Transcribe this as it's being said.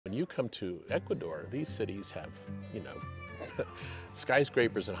When you come to Ecuador, these cities have, you know,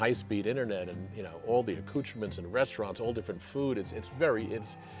 skyscrapers and high-speed internet and, you know, all the accoutrements and restaurants, all different food. It's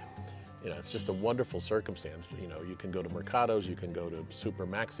you know, it's just a wonderful circumstance. You know, you can go to Mercados, you can go to Super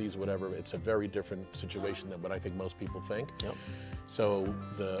Maxis, whatever. It's a very different situation than what I think most people think. Yep. So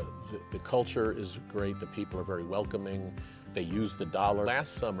the culture is great. The people are very welcoming. They use the dollar.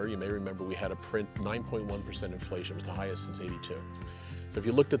 Last summer, you may remember, we had a print 9.1% inflation. It was the highest since '82. So if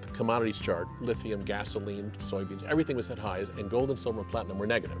you looked at the commodities chart, lithium, gasoline, soybeans, everything was at highs, and gold and silver and platinum were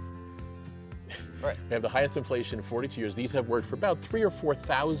negative. Right. We have the highest inflation in 42 years. These have worked for about 3,000 or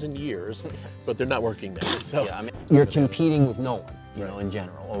 4,000 years, but they're not working now. So yeah, I mean, you're competing with no one, you know, in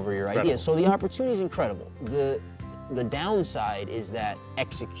general, over your idea. So the opportunity is incredible. The downside is that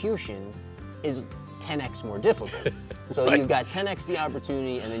execution is 10x more difficult. So right. You've got 10x the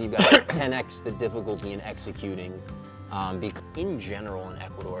opportunity, and then you've got 10x the difficulty in executing. Because in general in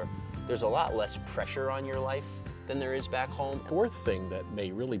Ecuador, there's a lot less pressure on your life than there is back home. Fourth thing that may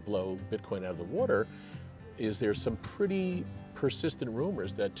really blow Bitcoin out of the water is there's some pretty persistent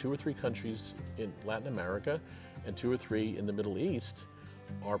rumors that 2 or 3 countries in Latin America and 2 or 3 in the Middle East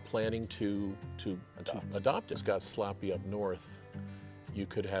are planning to adopt it. It's got sloppy up north. You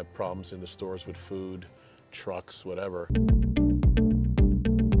could have problems in the stores with food, trucks, whatever.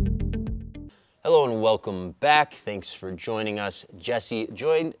 Hello and welcome back. Thanks for joining us. Jesse,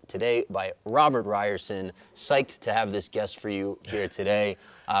 joined today by Robert Ryerson. Psyched to have this guest for you here today.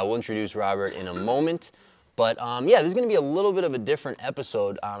 We'll introduce Robert in a moment. But yeah, this is going to be a little bit of a different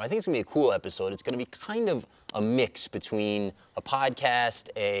episode. I think it's going to be a cool episode. It's going to be kind of a mix between a podcast,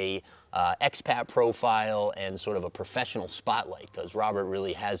 a expat profile, and sort of a professional spotlight, because Robert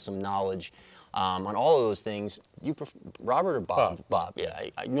really has some knowledge on all of those things. You prefer Robert or Bob? Bob, yeah.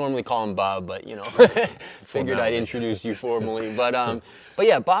 I normally call him Bob, but you know, figured I'd introduce you formally. But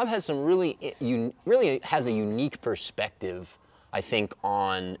yeah, Bob has some really has a unique perspective, I think,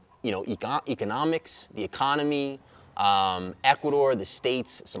 on, you know, economics, the economy, Ecuador, the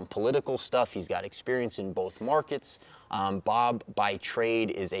States, some political stuff. He's got experience in both markets. Bob, by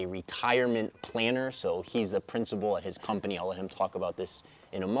trade, is a retirement planner, so he's the principal at his company. I'll let him talk about this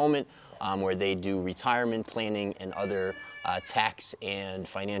in a moment, where they do retirement planning and other tax and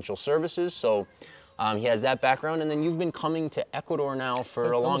financial services. So he has that background, and then you've been coming to Ecuador now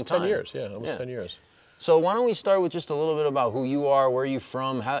for a long time. 10 years, yeah, almost 10 years. So why don't we start with just a little bit about who you are, where you're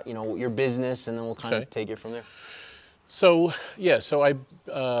from, how, you know, your business, and then we'll kind of take it from there. So yeah, so I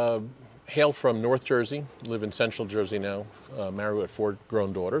hail from North Jersey, live in Central Jersey now, married with 4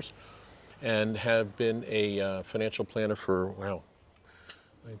 grown daughters, and have been a financial planner for, wow,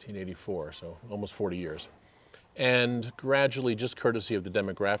 1984, so almost 40 years. And gradually, just courtesy of the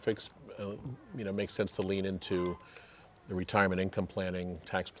demographics, you know, makes sense to lean into the retirement income planning,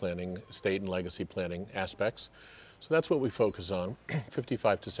 tax planning, estate and legacy planning aspects. So that's what we focus on,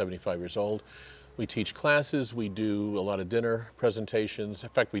 55 to 75 years old. We teach classes, we do a lot of dinner presentations. In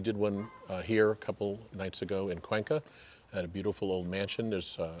fact, we did one here a couple nights ago in Cuenca at a beautiful old mansion.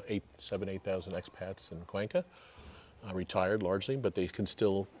 There's 8,000 expats in Cuenca, retired largely, but they can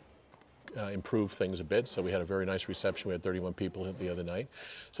still improve things a bit. So we had a very nice reception. We had 31 people the other night.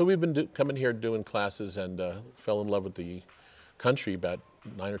 So we've been coming here doing classes, and fell in love with the country about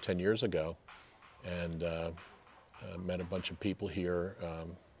 9 or 10 years ago, and met a bunch of people here,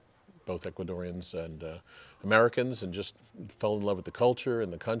 both Ecuadorians and Americans, and just fell in love with the culture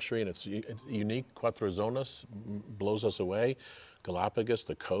and the country. And it's unique. Cuatro Zonas blows us away. Galapagos,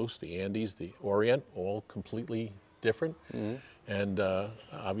 the coast, the Andes, the Orient, all completely different. Mm-hmm. And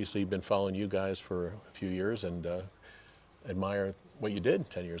obviously, been following you guys for a few years, and admire what you did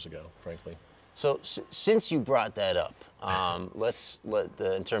 10 years ago, frankly. So since you brought that up,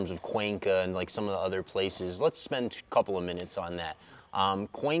 in terms of Cuenca and like some of the other places, let's spend a couple of minutes on that.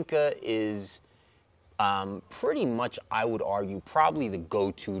 Cuenca is pretty much, I would argue, probably the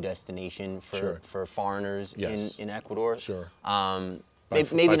go-to destination for foreigners in Ecuador. Sure.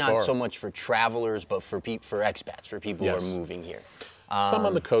 Maybe not so much for travelers, but for expats, for people who are moving here. Some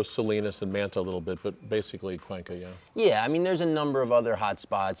on the coast, Salinas and Manta a little bit, but basically Cuenca, yeah. Yeah, I mean, there's a number of other hot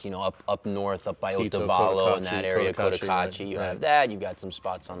spots, you know, up north, up by Otavalo and that area, Cotacachi. Right. You have that. You've got some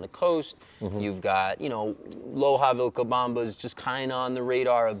spots on the coast. Mm-hmm. You've got, you know, Loja Vilcabamba is just kind of on the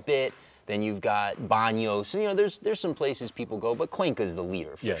radar a bit. Then you've got Baños. So, you know, there's some places people go, but Cuenca is the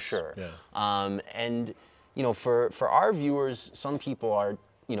leader for sure. Yeah. And, you know, for our viewers, some people are,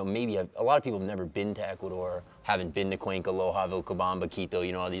 you know, maybe a lot of people have never been to Ecuador, haven't been to Cuenca, Loja, Vilcabamba, Quito,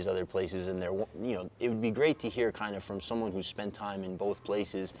 you know, all these other places, and they're, you know, it would be great to hear kind of from someone who's spent time in both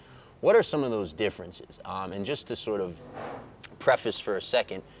places, What are some of those differences? And just to sort of preface for a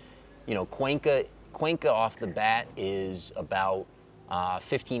second, you know, Cuenca off the bat is about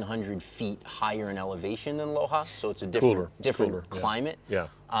 1,500 feet higher in elevation than Loja, so it's a different cooler, climate. Yeah.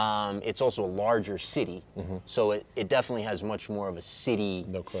 It's also a larger city, so it definitely has much more of a city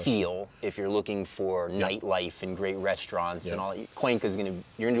feel. If you're looking for nightlife and great restaurants and all, Cuenca's you're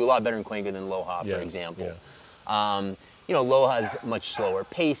gonna do a lot better in Cuenca than Loja, for example. Yeah. You know, Loja's much slower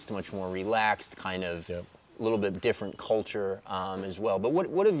paced, much more relaxed, kind of a little bit different culture as well. But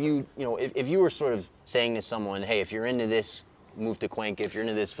what have you know, if you were sort of saying to someone, hey, if you're into this, move to Cuenca. If you're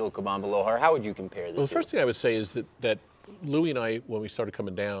into this, Vilcabamba, Loja, how would you compare this? Well, the first thing I would say is that Louis and I, when we started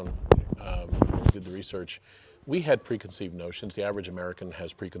coming down, when we did the research, we had preconceived notions. The average American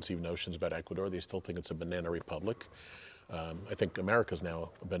has preconceived notions about Ecuador. They still think it's a banana republic. I think America's now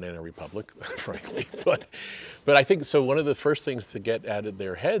a banana republic, frankly. But I think, so one of the first things to get out of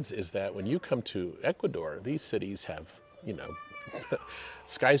their heads is that when you come to Ecuador, these cities have, you know,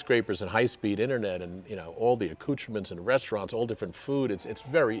 skyscrapers and high-speed internet and, you know, all the accoutrements and restaurants, all different food. It's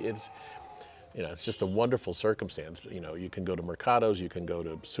you know, it's just a wonderful circumstance. You know, you can go to Mercados, you can go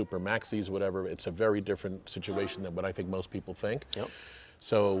to Super Maxis, whatever. It's a very different situation than what I think most people think. Yep.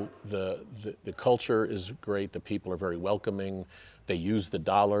 So the culture is great. The people are very welcoming. They use the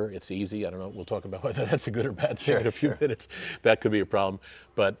dollar. It's easy. I don't know. We'll talk about whether that's a good or bad thing in a few minutes. That could be a problem.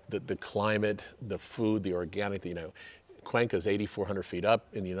 But the climate, the food, the organic, you know, Cuenca is 8,400 feet up.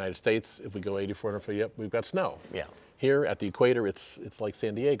 In the United States, if we go 8,400 feet up, we've got snow. Yeah. Here at the equator, it's like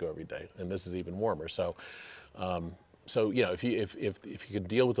San Diego every day, and this is even warmer. So, you know, if you could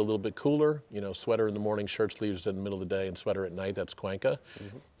deal with a little bit cooler, you know, sweater in the morning, shirt sleeves in the middle of the day, and sweater at night, that's Cuenca.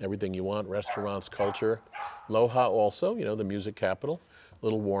 Everything you want, restaurants, culture. Loja also, you know, the music capital, a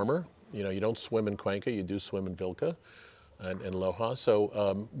little warmer. You know, you don't swim in Cuenca, you do swim in Vilca and Loja.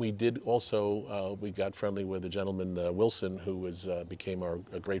 So we did also, we got friendly with a gentleman, Wilson, who became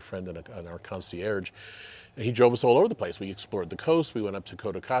a great friend and our concierge. And he drove us all over the place. We explored the coast. We went up to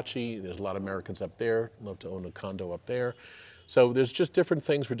Cotocachi. There's a lot of Americans up there. Love to own a condo up there. So there's just different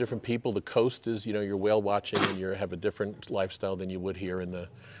things for different people. The coast is, you know, you're whale watching and you have a different lifestyle than you would here in the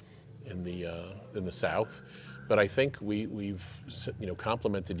South. But I think we've you know,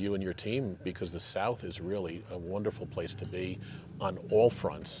 complimented you and your team because the South is really a wonderful place to be on all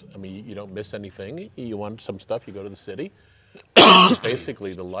fronts. I mean, you don't miss anything. You want some stuff, you go to the city.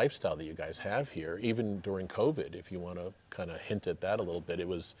 Basically, the lifestyle that you guys have here, even during COVID, if you want to kind of hint at that a little bit, it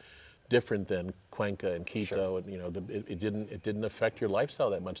was different than Cuenca and Quito, and you know, it didn't affect your lifestyle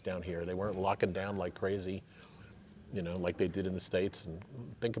that much down here. They weren't locking down like crazy, you know, like they did in the States. And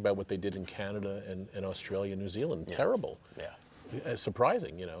think about what they did in Canada and Australia, New Zealand. Yeah. Terrible. Yeah.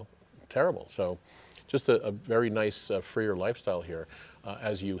 Surprising, you know, terrible. So, just a very nice, freer lifestyle here.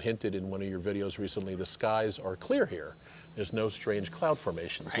 As you hinted in one of your videos recently, the skies are clear here. There's no strange cloud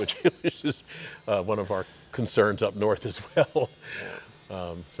formations, which is one of our concerns up north as well.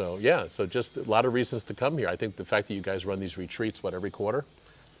 So just a lot of reasons to come here. I think the fact that you guys run these retreats, what, every quarter?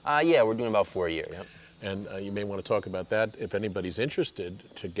 Yeah, we're doing about 4 a year. Yep. And you may want to talk about that if anybody's interested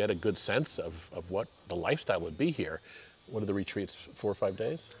to get a good sense of what the lifestyle would be here. What are the retreats, 4 or 5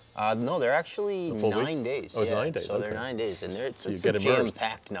 days? No, they're actually 9 days. Oh, it's 9 days. So they're 9 days, and it's a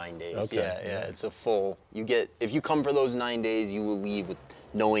jam-packed 9 days. Okay. Yeah, it's a full. If you come for those 9 days, you will leave with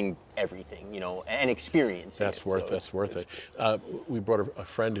knowing everything, you know, and experiencing. That's worth it. We brought a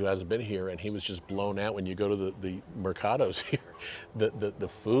friend who hasn't been here, and he was just blown out when you go to the mercados here, the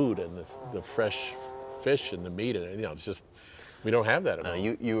food and the fresh fish and the meat, and you know, it's just. We don't have that at all.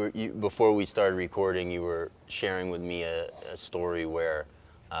 You before we started recording, you were sharing with me a story where,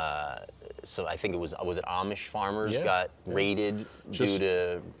 so I think it was it Amish farmers got raided due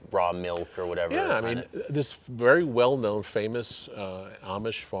to raw milk or whatever. Yeah, I mean, this very well-known, famous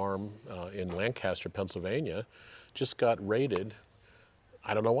Amish farm in Lancaster, Pennsylvania, just got raided.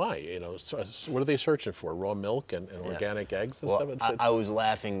 I don't know why. You know, so what are they searching for? Raw milk and organic eggs and stuff. I was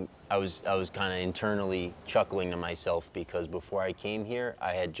laughing. I was kind of internally chuckling to myself because before I came here,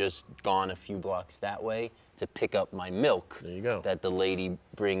 I had just gone a few blocks that way to pick up my milk. There you go. That the lady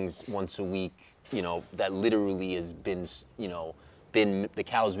brings once a week. You know, that literally has been, you know, the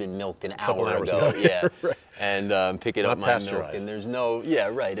cow's been milked an hour ago. Yeah, right. And picking up my milk, and there's no,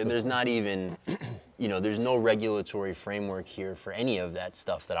 and there's not even. You know, there's no regulatory framework here for any of that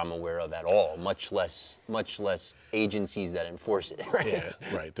stuff that I'm aware of at all, much less agencies that enforce it. Right? Yeah,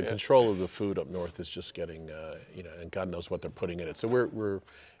 right. The control of the food up north is just getting, you know, and God knows what they're putting in it. So we're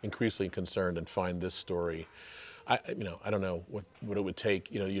increasingly concerned and find this story. I don't know what it would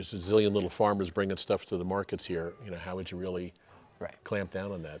take. You know, there's a zillion little farmers bringing stuff to the markets here. You know, how would you really clamp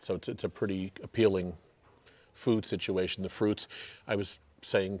down on that. So it's a pretty appealing food situation. The fruits, I was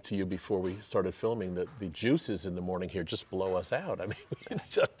saying to you before we started filming that the juices in the morning here just blow us out. I mean, it's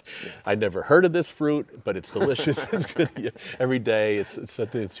just, I never heard of this fruit, but it's delicious. It's good every day.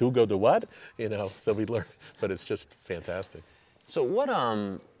 It's who go to what, you know, so we learn, but it's just fantastic. So what,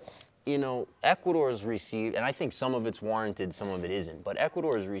 you know, Ecuador's received, and I think some of it's warranted, some of it isn't, but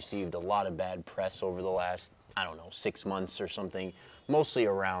Ecuador has received a lot of bad press over the last, I don't know, 6 months or something, mostly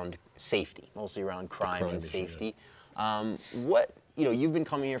around safety, mostly around crime and safety. What, you know, you've been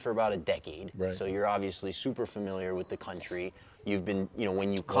coming here for about a decade, so you're obviously super familiar with the country. You've been, you know,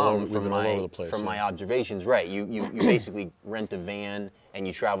 when you come from my observations, you basically rent a van and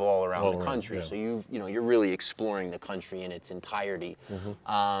you travel all around the country. So you know, you're really exploring the country in its entirety.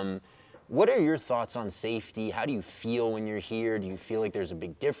 What are your thoughts on safety? How do you feel when you're here? Do you feel like there's a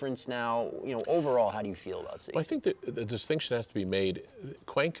big difference now? You know, overall, how do you feel about safety? Well, I think that the distinction has to be made.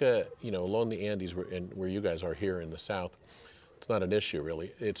 Cuenca, you know, along the Andes, where you guys are here in the south, it's not an issue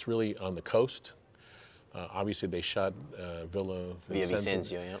really. It's really on the coast. Obviously, they shot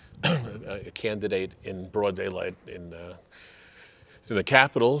Villavicencio, a candidate in broad daylight in the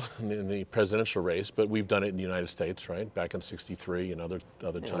capital in the presidential race. But we've done it in the United States, right? Back in '63 and other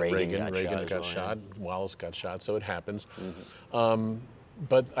times. Reagan got shot. Wallace got shot. So it happens.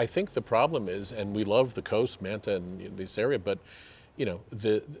 But I think the problem is, and we love the coast, Manta, and this area, but you know,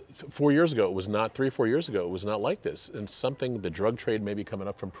 4 years ago, it was not, 3 or 4 years ago, it was not like this. And the drug trade may be coming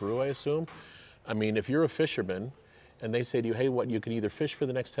up from Peru, I assume. I mean, if you're a fisherman and they say to you, hey, what, you can either fish for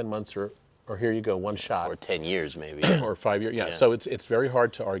the next 10 months or here you go, one shot. Or 10 years maybe. Or 5 years, yeah. So it's very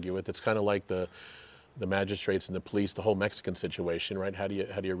hard to argue with. It's kind of like the magistrates and the police, the whole Mexican situation, right? How do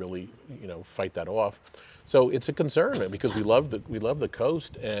you really, you know, fight that off? So it's a concern because we love the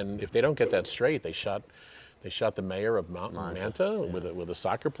coast, and if they don't get that straight, they shot the mayor of Manta with a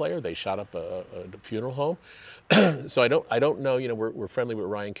soccer player. They shot up a funeral home. So I don't know. You know, we're friendly with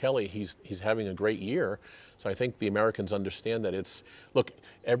Ryan Kelly. He's having a great year. So I think the Americans understand that look,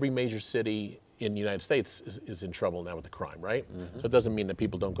 every major city in the United States is in trouble now with the crime, right? So it doesn't mean that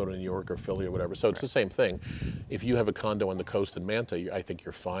people don't go to New York or Philly or whatever. So it's the same thing. If you have a condo on the coast in Manta, I think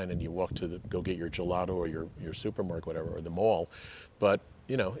you're fine, and you walk to go get your gelato or your supermarket, whatever, or the mall. But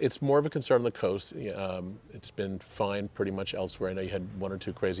you know, it's more of a concern on the coast. It's been fine pretty much elsewhere. I know you had 1 or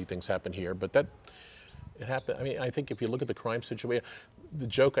 2 crazy things happen here, but it happened. I mean, I think if you look at the crime situation, the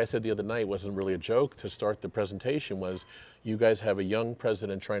joke I said the other night wasn't really a joke to start the presentation. Was you guys have a young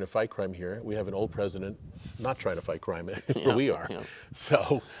president trying to fight crime here. We have an old president not trying to fight crime, where we are.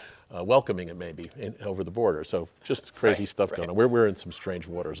 So welcoming it maybe over the border. So just crazy stuff going on. We're in some strange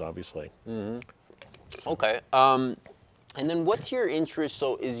waters, obviously. Okay. And then what's your interest?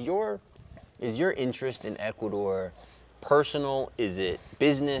 So is your interest in Ecuador personal? Is it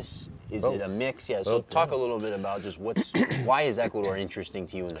business? Is it a mix? Yeah. So talk a little bit about just why is Ecuador interesting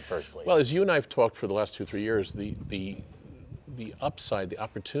to you in the first place? Well, as you and I have talked for the last 2 or 3 years, the upside, the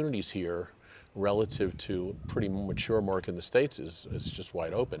opportunities here relative to pretty mature market in the States is just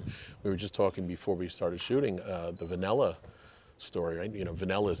wide open. We were just talking before we started shooting the vanilla story, right? You know,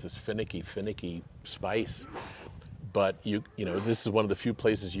 vanilla is this finicky spice. But you know, this is one of the few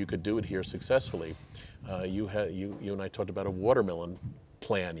places you could do it here successfully. You and I talked about a watermelon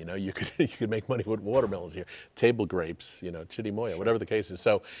plan. You know, you could make money with watermelons here, table grapes, you know, chirimoya, whatever the case is.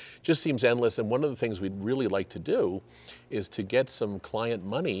 So, it just seems endless. And one of the things we'd really like to do is to get some client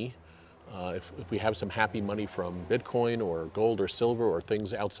money. If we have some happy money from Bitcoin or gold or silver or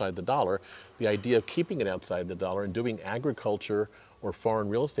things outside the dollar, the idea of keeping it outside the dollar and doing agriculture or foreign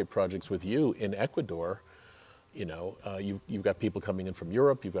real estate projects with you in Ecuador. You know, you've got people coming in from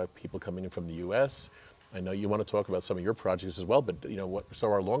Europe, you've got people coming in from the U.S. I know you want to talk about some of your projects as well, but you know,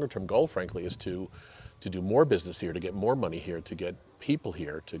 so our longer-term goal, frankly, is to do more business here, to get more money here, to get people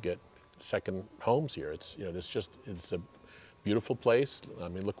here, to get second homes here. It's, you know, it's a beautiful place. I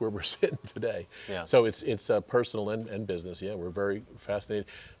mean, look where we're sitting today. Yeah. So it's personal and business. Yeah, we're very fascinated.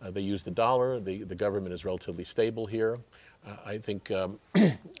 They use the dollar. The government is relatively stable here. I think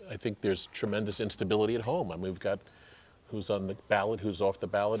there's tremendous instability at home. I mean, we've got who's on the ballot, who's off the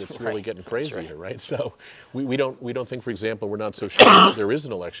ballot. It's really getting crazy here, right? So we don't think, for example, we're not so sure there is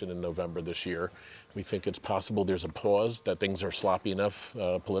an election in November this year. We think it's possible there's a pause, that things are sloppy enough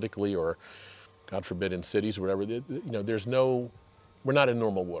politically, or God forbid in cities or whatever. You know, we're not in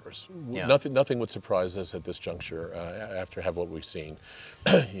normal waters. Yeah. Nothing would surprise us at this juncture after what we've seen.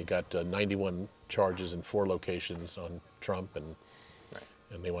 You got 91 charges in 4 locations on Trump, and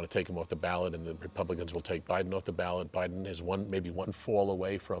and they want to take him off the ballot, and the Republicans will take Biden off the ballot. Biden is maybe one fall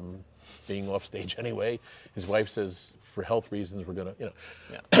away from being off stage anyway. His wife says, for health reasons, we're going to,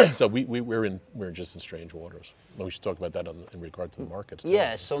 Yeah. So we're just in strange waters. Well, we should talk about that in regard to the markets.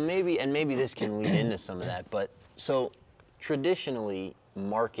 Yeah. So maybe this can lead into some of that. But so traditionally,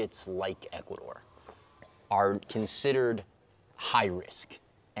 markets like Ecuador are considered high risk,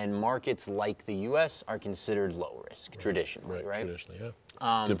 and markets like the U.S. are considered low risk traditionally, right? Traditionally,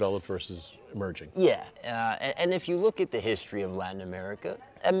 yeah. Developed versus emerging. Yeah, and if you look at the history of Latin America,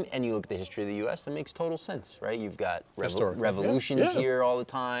 and you look at the history of the U.S., that makes total sense, right? You've got revolutions here all the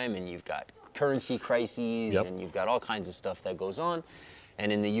time, and you've got currency crises, and you've got all kinds of stuff that goes on.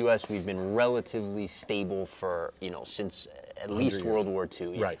 And in the U.S., we've been relatively stable for, since at least World War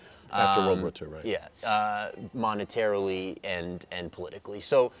II. Yeah. Right, after World War II, right. Yeah, monetarily and politically.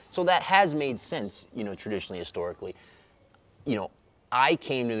 So that has made sense, traditionally, historically. I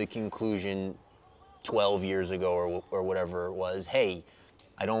came to the conclusion 12 years ago or whatever it was, hey,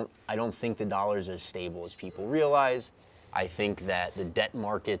 I don't think the dollar is as stable as people realize. I think that the debt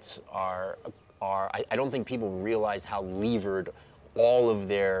markets I don't think people realize how levered all of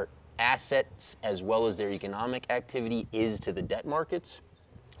their assets as well as their economic activity is to the debt markets,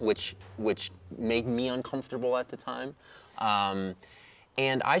 which made me uncomfortable at the time.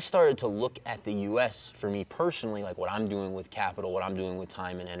 And I started to look at the U.S. for me personally, like what I'm doing with capital, what I'm doing with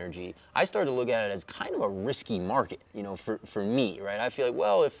time and energy. I started to look at it as kind of a risky market, for me, right? I feel like,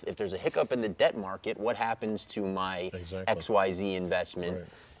 well, if there's a hiccup in the debt market, what happens to my XYZ investment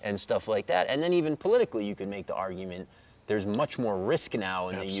and stuff like that? And then even politically, you could make the argument there's much more risk now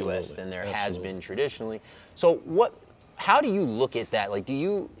in the U.S. than there has been traditionally. So how do you look at that? Like,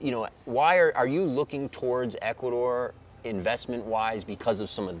 why are you looking towards Ecuador investment-wise because of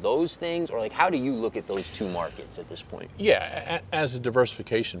some of those things, or like how do you look at those two markets at this point? Yeah, as a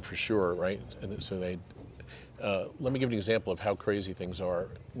diversification for sure, right? And so let me give you an example of how crazy things are.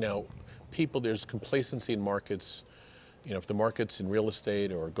 Now, there's complacency in markets. If the markets in real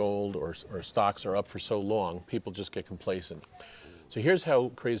estate or gold or stocks are up for so long, people just get complacent. So here's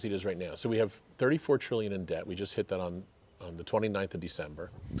how crazy it is right now. So we have 34 trillion in debt. We just hit that on the 29th of December.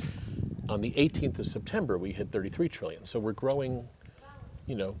 On the 18th of September, we hit 33 trillion. So we're growing,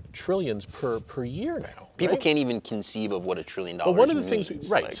 trillions per year now. People right? can't even conceive of what $1 trillion Well, one of the means. things,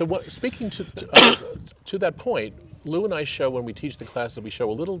 right? So speaking to that point, Lou and I show when we teach the classes, we show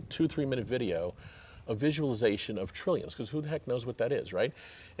a little 2-3 minute video, a visualization of trillions, because who the heck knows what that is, right?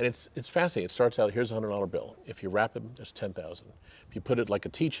 And it's fascinating. It starts out, here's a $100 bill. If you wrap it, there's 10,000. If you put it like a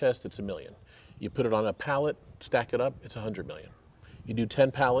tea chest, it's $1 million. You put it on a pallet, stack it up, it's 100 million. You do 10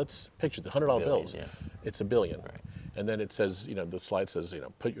 pallets, picture the $100 bills, it's $1 billion. Right. And then it says, the slide says,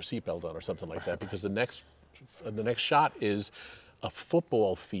 put your seatbelt on or something like that, because the next shot is a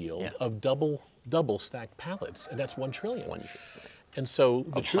football field of double stacked pallets, and that's 1 trillion. And so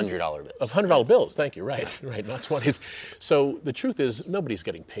of $100 bills. Of $100 bills, thank you, right, not 20s. So the truth is, nobody's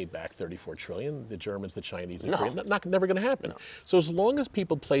getting paid back 34 trillion. The Germans, the Chinese, the Koreans, never going to happen. No. So as long as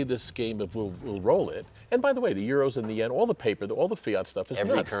people play this game of we'll roll it, and by the way, the euros and the yen, all the paper, all the fiat stuff is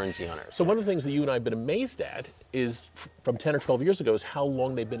every nuts. Currency on earth. So one of the things that you and I have been amazed at is from 10 or 12 years ago is how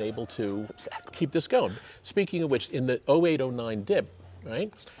long they've been able to keep this going. Speaking of which, in the 08-09 dip,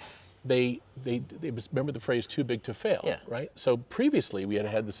 right? They remember the phrase "too big to fail," right? So previously we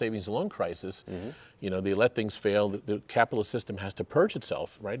had the savings and loan crisis. They let things fail. The capitalist system has to purge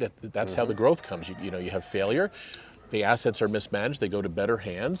itself, right? That's how the growth comes. You have failure. The assets are mismanaged. They go to better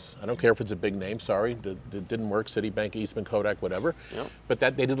hands. I don't care if it's a big name. Sorry, that didn't work. Citibank, Eastman, Kodak, whatever. But they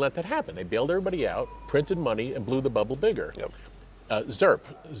didn't let that happen. They bailed everybody out, printed money, and blew the bubble bigger. ZIRP,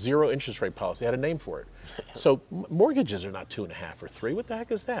 zero interest rate policy, had a name for it. So mortgages are not 2.5 or 3. What the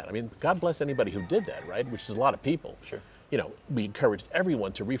heck is that? I mean, God bless anybody who did that, right? Which is a lot of people. Sure. We encouraged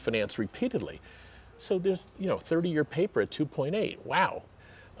everyone to refinance repeatedly. So there's, 30-year paper at 2.8. Wow.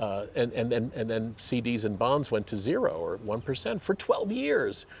 And then CDs and bonds went to 0 or 1% for 12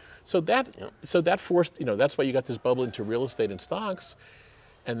 years. So that forced, that's why you got this bubble into real estate and stocks.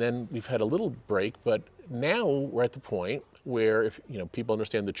 And then we've had a little break, but now we're at the point where if people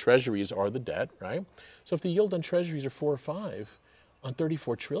understand the treasuries are the debt, right? So if the yield on treasuries are 4 or 5 on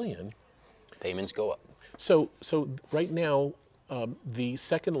 34 trillion, payments go up. So right now, the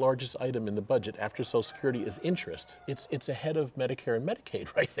second largest item in the budget after Social Security is interest. It's ahead of Medicare and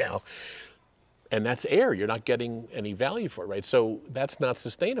Medicaid right now. And that's air. You're not getting any value for it, right? So that's not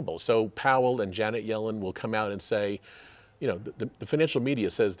sustainable. So Powell and Janet Yellen will come out and say, the financial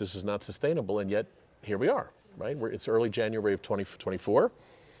media says this is not sustainable, and yet here we are, right? It's early January of 2024.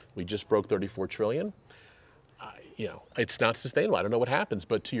 We just broke 34 trillion. it's not sustainable. I don't know what happens,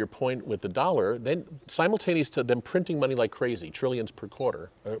 but to your point with the dollar, then simultaneous to them printing money like crazy, trillions per quarter,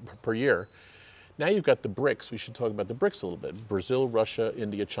 per year, now you've got the BRICS. We should talk about the BRICS a little bit. Brazil, Russia,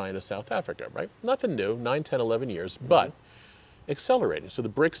 India, China, South Africa, right? Nothing new, 9, 10, 11 years, but accelerating. So the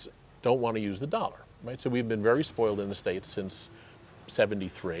BRICS don't want to use the dollar, right? So we've been very spoiled in the States since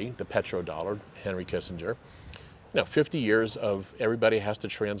 73, the petrodollar, Henry Kissinger. 50 years of everybody has to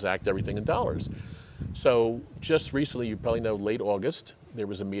transact everything in dollars. So just recently, you probably know, late August, there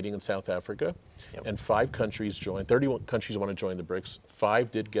was a meeting in South Africa, and 5 countries joined. 31 countries want to join the BRICS.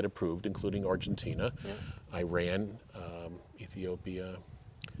 5 did get approved, including Argentina, Iran, Ethiopia,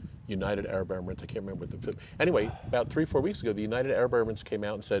 United Arab Emirates. I can't remember what the fifth. Anyway, about 3-4 weeks ago, the United Arab Emirates came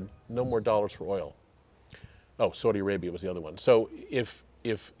out and said, no more dollars for oil. Oh, Saudi Arabia was the other one. So if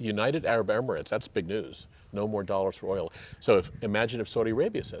United Arab Emirates, that's big news, no more dollars for oil. So imagine if Saudi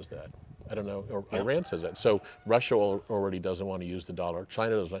Arabia says that. I don't know, or Iran says that. So Russia already doesn't want to use the dollar.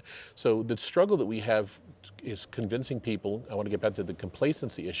 China doesn't. So the struggle that we have is convincing people. I want to get back to the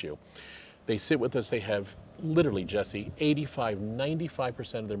complacency issue. They sit with us, they have literally, Jesse, 85,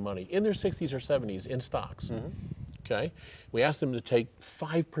 95% of their money in their 60s or 70s in stocks. Okay? We asked them to take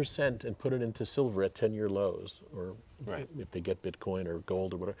 5% and put it into silver at 10-year lows, or if they get Bitcoin or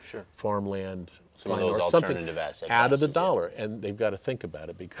gold or whatever, farmland, some of those alternative asset out classes, of the dollar. And they've got to think about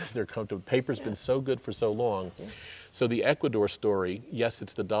it because they're comfortable. Paper's been so good for so long. So the Ecuador story, yes,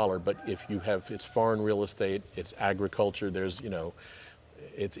 it's the dollar, but if you have, it's foreign real estate, it's agriculture, there's,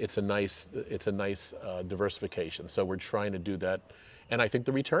 it's a nice diversification. So we're trying to do that. And I think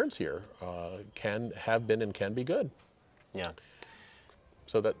the returns here have been and can be good. Yeah.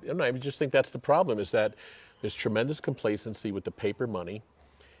 So that, I just think that's the problem, is that there's tremendous complacency with the paper money,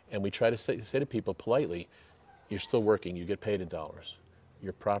 and we try to say to people politely, you're still working, you get paid in dollars.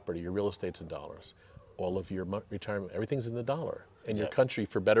 Your property, your real estate's in dollars. All of your retirement, everything's in the dollar. And your country,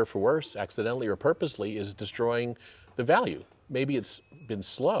 for better or for worse, accidentally or purposely, is destroying the value. Maybe it's been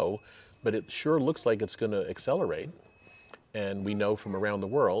slow, but it sure looks like it's going to accelerate. And we know from around the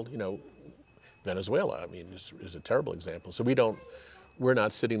world, Venezuela, is a terrible example. So we're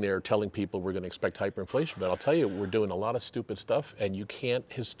not sitting there telling people we're going to expect hyperinflation, but I'll tell you, we're doing a lot of stupid stuff, and you can't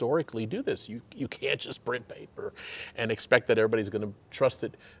historically do this. You can't just print paper and expect that everybody's going to trust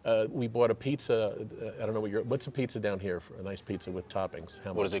it. We bought a pizza, I don't know what's a pizza down here, for a nice pizza with toppings? How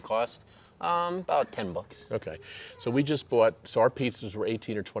much? What does it cost? About $10. Okay, so we just bought, so our pizzas were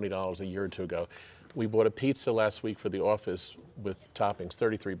 $18 or $20 a year or two ago. We bought a pizza last week for the office with toppings,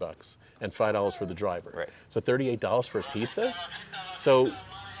 $33, and $5 for the driver. Right. So $38 for a pizza? So,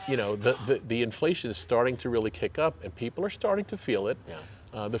 the inflation is starting to really kick up, and people are starting to feel it.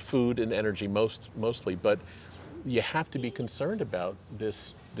 Yeah. The food and energy mostly, but you have to be concerned about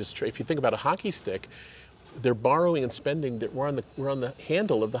this trade. If you think about a hockey stick, they're borrowing and spending. We're on the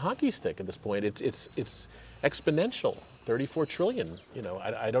handle of the hockey stick at this point. It's exponential. 34 trillion.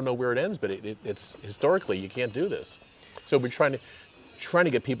 I don't know where it ends, but it's historically you can't do this. So we're trying to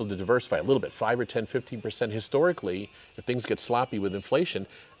get people to diversify a little bit, 5 or 10, 15%. Historically, if things get sloppy with inflation,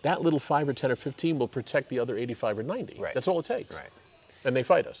 that little 5 or 10 or 15 will protect the other 85 or 90. Right. That's all it takes. Right. And they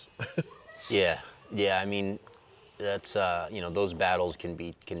fight us. Yeah. That's those battles can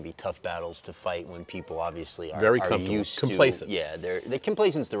be tough battles to fight when people obviously are used to complacent. Yeah, they're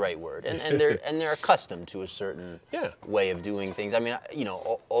complacent's the right word, and they're accustomed to a certain way of doing things.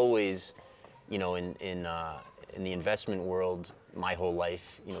 Always, in the investment world, my whole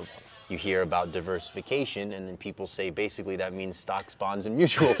life, you hear about diversification, and then people say basically that means stocks, bonds, and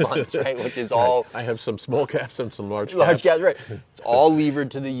mutual funds, right? Which is all. I have some small caps and some large caps. Large caps, right? It's all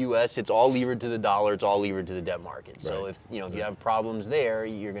levered to the U.S. It's all levered to the dollar. It's all levered to the debt market. So if you have problems there,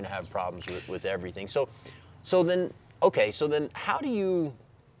 you're going to have problems with everything. So then how do you,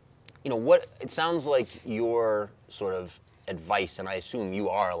 what it sounds like your sort of advice, and I assume you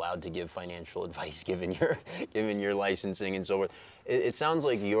are allowed to give financial advice given your licensing and so forth. It sounds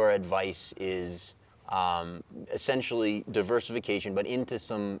like your advice is essentially diversification, but into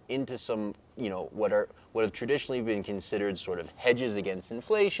some what have traditionally been considered sort of hedges against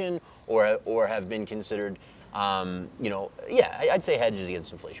inflation, or have been considered I'd say hedges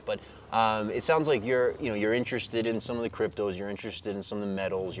against inflation. But it sounds like you're interested in some of the cryptos, you're interested in some of the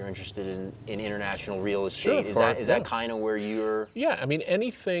metals, you're interested in international real estate. Sure, is that kind of where you're? Yeah,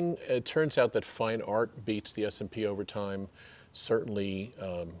 anything. It turns out that fine art beats the S&P over time. Certainly,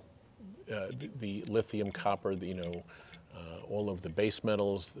 the lithium, copper, all of the base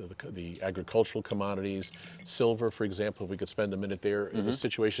metals, the agricultural commodities, silver, for example, if we could spend a minute there. The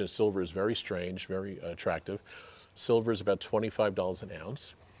situation of silver is very strange, very attractive. Silver is about $25 an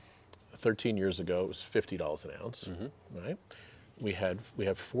ounce. 13 years ago, it was $50 an ounce, right? We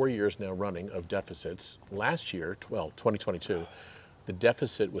have 4 years now running of deficits. Last year, 2022, the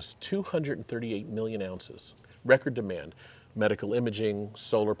deficit was 238 million ounces. Record demand. Medical imaging,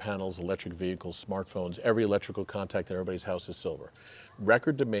 solar panels, electric vehicles, smartphones, every electrical contact in everybody's house is silver.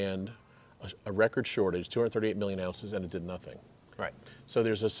 Record demand, a record shortage, 238 million ounces, and it did nothing. Right. So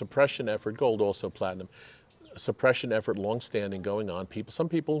there's a suppression effort, gold also platinum, a suppression effort long-standing going on. Some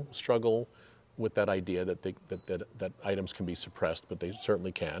people struggle with that idea that items can be suppressed, but they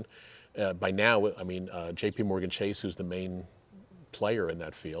certainly can. By now, I mean, J.P. Morgan Chase, who's the main player in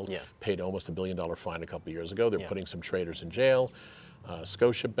that field, paid almost $1 billion fine a couple of years ago. They're putting some traders in jail.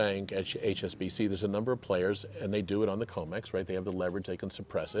 Scotiabank, HSBC, there's a number of players, and they do it on the COMEX, right? They have the leverage, they can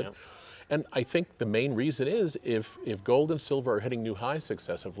suppress it. And I think the main reason is if gold and silver are hitting new highs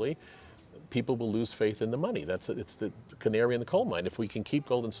successively, people will lose faith in the money. It's the canary in the coal mine. If we can keep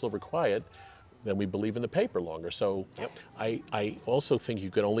gold and silver quiet, then we believe in the paper longer. So I also think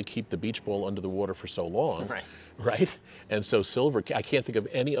you can only keep the beach ball under the water for so long, right? And so silver, I can't think of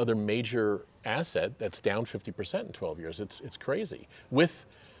any other major asset that's down 50% in 12 years. It's crazy with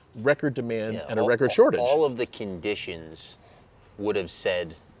record demand and a record shortage. All of the conditions would have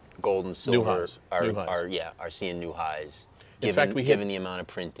said gold and silver are seeing new highs. Given the amount of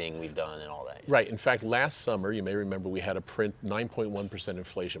printing we've done and all that. Right. In fact, last summer, you may remember, we had a print 9.1%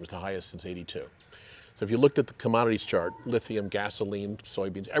 inflation. It was the highest since '82. So if you looked at the commodities chart, lithium, gasoline,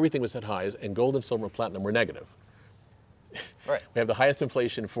 soybeans, everything was at highs, and gold and silver and platinum were negative. Right. We have the highest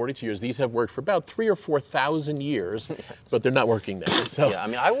inflation in 42 years. These have worked for about 3,000 or 4,000 years, but they're not working now. So. Yeah, I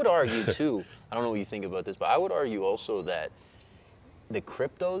mean, I would argue too, I don't know what you think about this, but I would argue also that the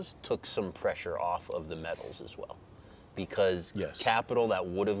cryptos took some pressure off of the metals as well. Because capital that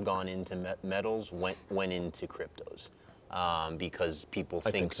would have gone into metals went into cryptos, because people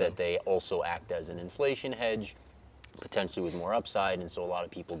think that they also act as an inflation hedge, potentially with more upside, and so a lot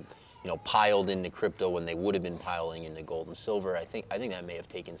of people, piled into crypto when they would have been piling into gold and silver. I think that may have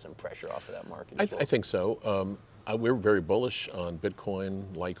taken some pressure off of that market. I think so. We're very bullish on Bitcoin,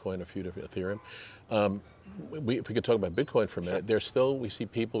 Litecoin, a few different Ethereum. If we could talk about Bitcoin for a minute, we see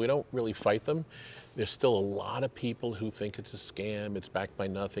people, we don't really fight them. There's still a lot of people who think it's a scam, it's backed by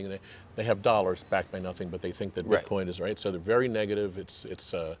nothing. They have dollars backed by nothing, but they think that Bitcoin is right. So they're very negative,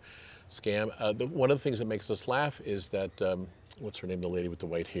 it's a scam. One of the things that makes us laugh is that, what's her name, the lady with the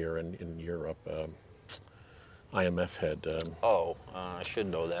white hair in Europe? IMF head. I should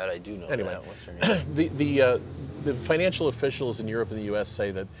know that. I do know that. What's her name? The financial officials in Europe and the U.S.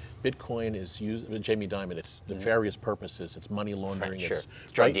 say that Bitcoin is used, Jamie Dimon, it's nefarious purposes, it's money laundering. It's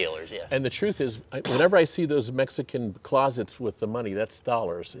drug dealers, And the truth is, whenever I see those Mexican closets with the money, that's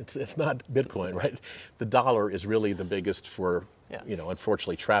dollars. It's not Bitcoin, right? The dollar is really the biggest for,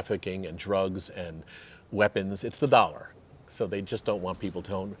 unfortunately, trafficking and drugs and weapons. It's the dollar. So they just don't want people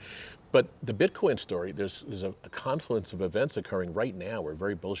to own. But the Bitcoin story, there's a confluence of events occurring right now. We're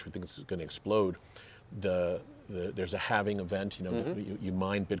very bullish. We think it's going to explode. There's a halving event. You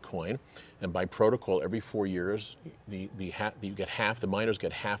mine Bitcoin, and by protocol, every 4 years, the miners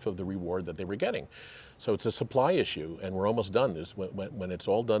get half of the reward that they were getting. So it's a supply issue, and we're almost done. When it's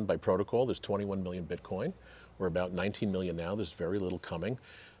all done by protocol, there's 21 million Bitcoin. We're about 19 million now. There's very little coming.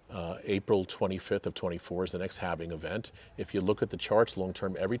 April 25th of 24 is the next halving event. If you look at the charts long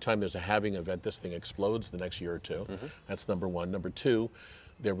term, every time there's a halving event, this thing explodes the next year or two. That's number one. Number two,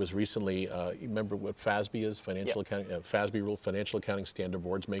 there was recently, you remember what FASB is? Financial accounting, FASB rule, Financial Accounting Standard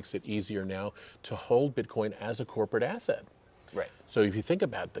Boards makes it easier now to hold Bitcoin as a corporate asset. Right. So if you think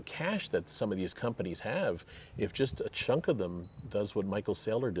about the cash that some of these companies have, if just a chunk of them does what Michael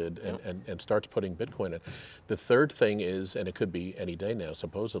Saylor did and starts putting Bitcoin in. The third thing is, and it could be any day now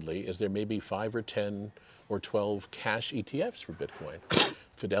supposedly, is there may be 5 or 10 or 12 cash ETFs for Bitcoin.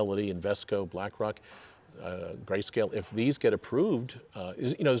 Fidelity, Invesco, BlackRock, Grayscale. If these get approved,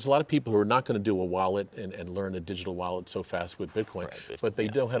 there's a lot of people who are not going to do a wallet and learn a digital wallet so fast with Bitcoin, but they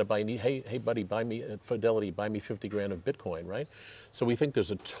know how to buy. Hey, buddy, buy me at Fidelity, buy me 50 grand of Bitcoin, right? So we think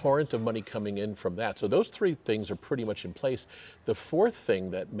there's a torrent of money coming in from that. So those three things are pretty much in place. The fourth thing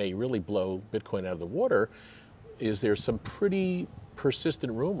that may really blow Bitcoin out of the water is there's some pretty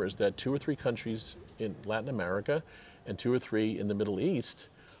persistent rumors that 2 or 3 countries in Latin America and 2 or 3 in the Middle East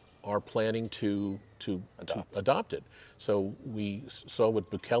are planning to adopt it. So we saw what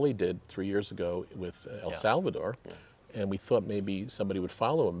Bukele did 3 years ago with El Salvador, and we thought maybe somebody would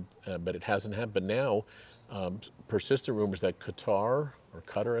follow him, but it hasn't happened. But now, persistent rumors that Qatar, or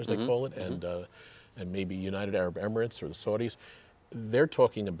Qatar as they call it, and maybe United Arab Emirates or the Saudis, they're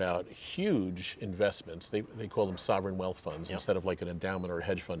talking about huge investments. They call them sovereign wealth funds instead of like an endowment or a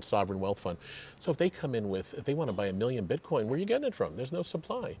hedge fund, sovereign wealth fund. So if they come in with, if they want to buy 1 million Bitcoin, where are you getting it from? There's no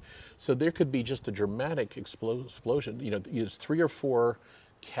supply. So there could be just a dramatic explosion. You know, there's 3 or 4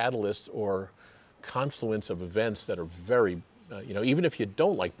 catalysts or confluence of events that are very, you know, even if you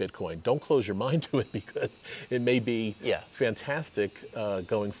don't like Bitcoin, don't close your mind to it because it may be fantastic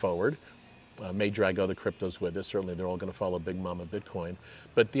going forward. May drag other cryptos with it. Certainly, they're all going to follow Big Mama Bitcoin.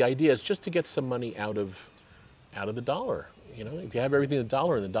 But the idea is just to get some money out of the dollar. You know, if you have everything in the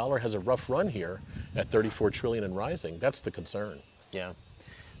dollar, and the dollar has a rough run here at 34 trillion and rising, that's the concern. Yeah.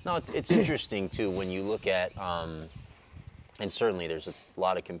 No, it's interesting too when you look at, and certainly there's a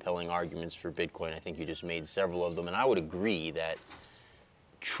lot of compelling arguments for Bitcoin. I think you just made several of them, and I would agree that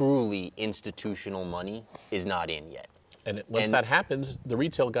truly institutional money is not in yet. And once that happens, the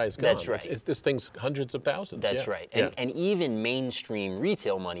retail guy's gone. That's right. This thing's hundreds of thousands. That's right. And even mainstream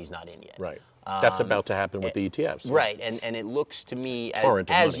retail money's not in yet. Right. That's about to happen with the ETFs. Right. And it looks to me,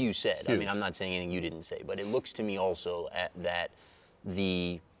 as you said, I mean, I'm not saying anything you didn't say, but it looks to me also that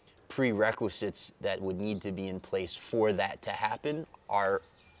the prerequisites that would need to be in place for that to happen are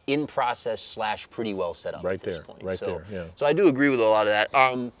in process / pretty well set up at this point. Right there, yeah. So I do agree with a lot of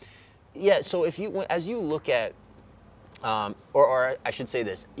that. Yeah, so if you, as you look at, or I should say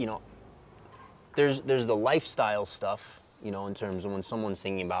this, you know, there's the lifestyle stuff, you know, in terms of when someone's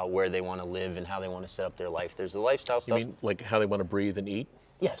thinking about where they want to live and how they want to set up their life. There's the lifestyle stuff. You mean like how they want to breathe and eat?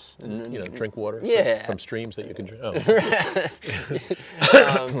 Yes. You know, drink water from streams that you can drink. Oh.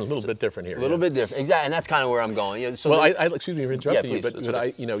 A little bit different here. A little bit different, exactly, and that's kind of where I'm going. Yeah, so well, excuse me for interrupting you, please,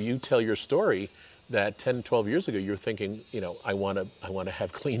 but you know, you tell your story that 10, 12 years ago, you're thinking, you know, I want to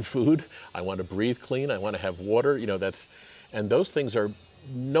have clean food, I want to breathe clean, I want to have water, you know, and those things are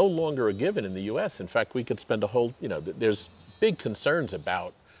no longer a given in the U.S. In fact, we could spend a whole, you know, there's big concerns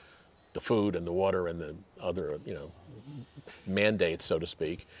about the food and the water and the other, you know, mandates, so to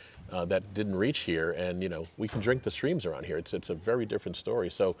speak, that didn't reach here. And, you know, we can drink the streams around here. It's a very different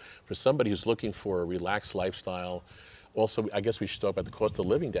story. So for somebody who's looking for a relaxed lifestyle, also, I guess we should talk about the cost of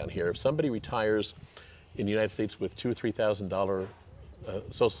living down here. If somebody retires in the United States with $2,000 or $3,000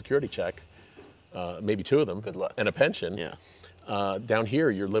 Social Security check, maybe 2 of them, good luck, and a pension, down here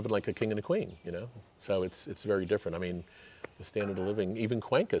you're living like a king and a queen, you know. So it's very different. I mean, the standard of living, even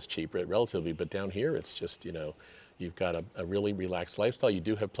Cuenca's cheap, relatively, but down here it's just, you know, you've got a really relaxed lifestyle. You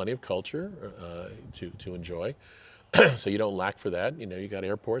do have plenty of culture to enjoy, so you don't lack for that. You know, you got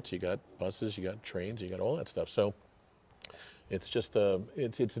airports, you got buses, you got trains, you got all that stuff. So it's just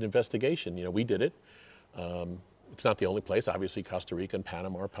it's an investigation. You know, we did it. It's not the only place. Obviously, Costa Rica and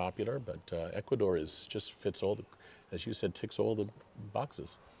Panama are popular, but Ecuador just fits all the, as you said, ticks all the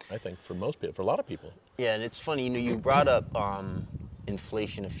boxes. I think for most people, for a lot of people. Yeah, and it's funny. You know, you brought up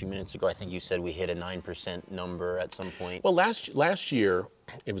inflation a few minutes ago. I think you said we hit a 9% number at some point. Well, last year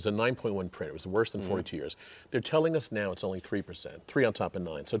it was a 9.1 print. It was the worst in 42 years. They're telling us now it's only 3%, 3 on top of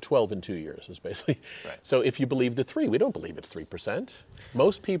 9, so 12 in 2 years is basically. Right. So if you believe the 3, we don't believe it's 3%.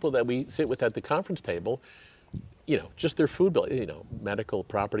 Most people that we sit with at the conference table, you know, just their food bill, you know, medical,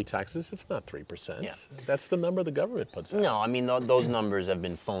 property taxes, it's not 3%. Yeah. That's the number the government puts out. No, I mean, those numbers have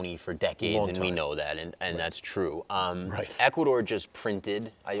been phony for decades, and we know that, and that's true. Right. Ecuador just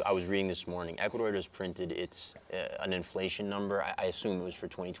printed, I was reading this morning, Ecuador just printed its an inflation number. I assume it was for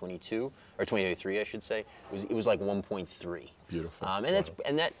 2022, or 2023, I should say. It was like 1.3. Beautiful.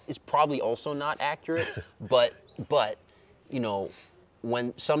 And that is probably also not accurate, but you know,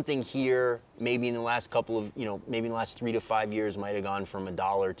 when something here, maybe in the last couple of, you know, maybe in the last 3 to 5 years might have gone from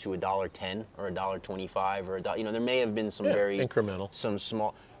 $1 to $1.10 or $1.25 or $1, you know, there may have been some very incremental, some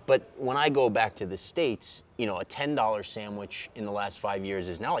small. But when I go back to the States, you know, a $10 sandwich in the last 5 years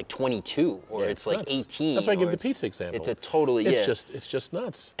is now like 22, or it's like nuts. 18. That's why I give the pizza example. It's a totally it's just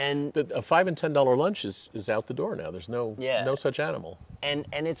nuts. And a $5 and $10 lunch is out the door now. There's no such animal. And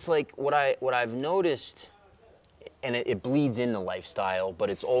it's like what I've noticed. And it bleeds in the lifestyle,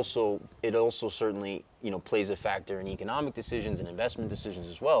 but it also certainly, you know, plays a factor in economic decisions and investment decisions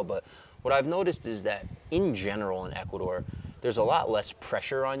as well. But what I've noticed is that in general in Ecuador, there's a lot less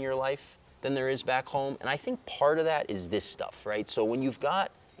pressure on your life than there is back home. And I think part of that is this stuff, right? So when you've got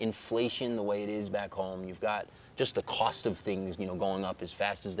inflation the way it is back home, you've got just the cost of things, you know, going up as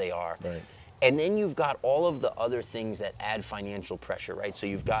fast as they are. Right. And then you've got all of the other things that add financial pressure, right? So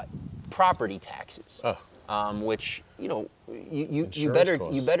you've got property taxes. Oh. Which, you know, you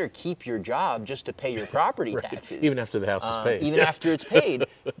better keep your job just to pay your property taxes. Even after the house is paid. Even after it's paid.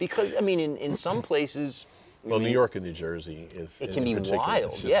 Because, I mean, in some places, Well, New York and New Jersey is it can be wild.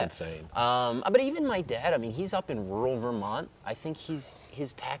 It's just yeah, insane. but even my dad, I mean, he's up in rural Vermont. I think his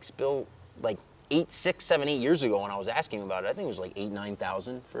tax bill like 8 years ago when I was asking him about it, I think it was like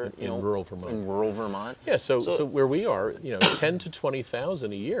 8,000-9,000 for in rural Vermont. In rural Vermont. Yeah, so where we are, 10 to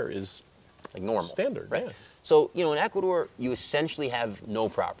 20,000 a year is like normal, standard, right? Yeah. So in Ecuador, you essentially have no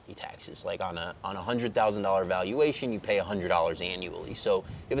property taxes. Like on a $100,000 valuation, you pay $100 annually. So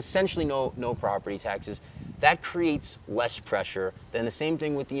you have essentially no property taxes. That creates less pressure. Then the same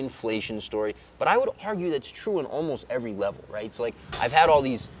thing with the inflation story. But I would argue that's true in almost every level, right? It's like I've had all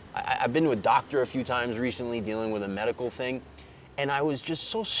these. I've been to a doctor a few times recently dealing with a medical thing, and I was just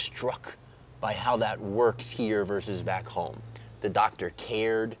so struck by how that works here versus back home. The doctor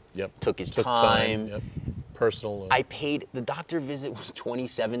cared, took his time. Yep. Personal. I paid, the doctor visit was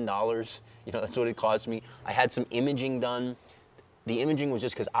 $27. That's what it cost me. I had some imaging done. The imaging was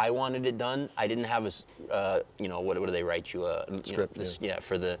just because I wanted it done. I didn't have a, what do they write you? Script,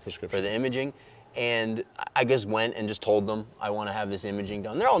 for the imaging. And I just went and just told them I want to have this imaging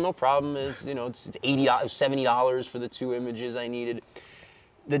done. They're all, no problem. It's $80, $70 for the 2 images I needed.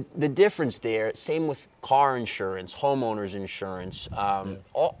 The difference there, same with car insurance, homeowners insurance,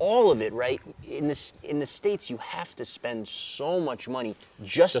 all of it, right? In the States, you have to spend so much money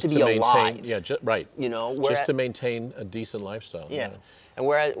just to be alive. Yeah, right. Just to maintain a decent lifestyle. Yeah. And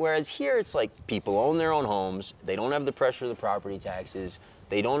whereas here, it's like people own their own homes. They don't have the pressure of the property taxes.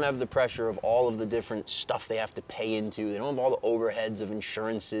 They don't have the pressure of all of the different stuff they have to pay into. They don't have all the overheads of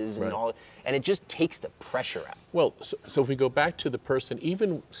insurances and all, and it just takes the pressure out. Well, so if we go back to the person,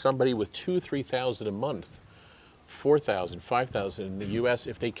 even somebody with $2,000-3,000 a month, $4,000, $5,000 in the U.S.,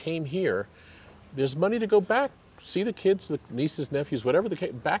 if they came here, there's money to go back, see the kids, the nieces, nephews, whatever,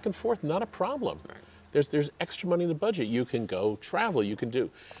 back and forth, not a problem. There's extra money in the budget. You can go travel, you can do.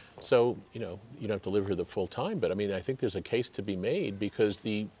 So, you don't have to live here the full time, but I mean, I think there's a case to be made because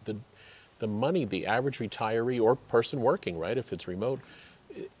the money, the average retiree or person working, right, if it's remote,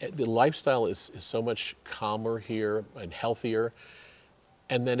 the lifestyle is so much calmer here and healthier.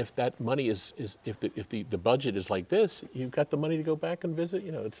 And then if that money if the budget is like this, you've got the money to go back and visit.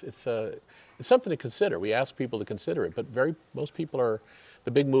 It's something to consider. We ask people to consider it, but most people are. The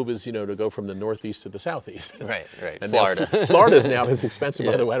big move is, to go from the northeast to the southeast. Right. And Florida. Florida is now as expensive,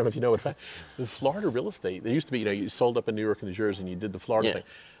 by the way. I don't know if you know it. The Florida real estate, there used to be, you sold up in New York and New Jersey and you did the Florida thing.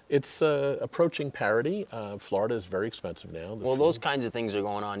 It's approaching parity. Florida is very expensive now. Well, those kinds of things are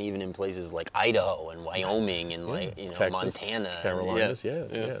going on even in places like Idaho and Wyoming and Texas, Montana. Carolinas,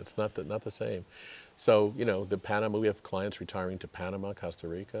 it's not the same. So, the Panama, we have clients retiring to Panama, Costa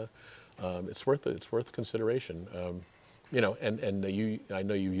Rica. It's worth consideration. I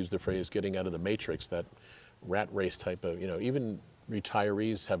know you used the phrase getting out of the matrix, that rat race type of, even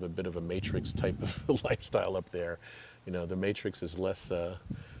retirees have a bit of a matrix type of lifestyle up there. The matrix is less,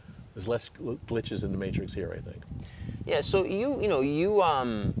 there's less glitches in the matrix here, I think. Yeah, so you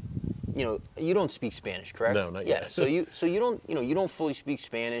don't speak Spanish, correct? No, not yet. Yeah, so you don't fully speak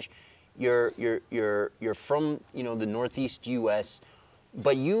Spanish. You're from, the Northeast U.S.,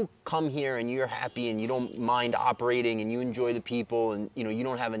 but you come here and you're happy and you don't mind operating and you enjoy the people and you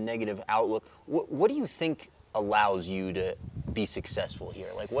don't have a negative outlook. What do you think allows you to be successful here?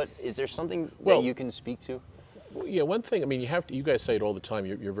 Like, is there something that you can speak to? Yeah, one thing. I mean, you guys say it all the time.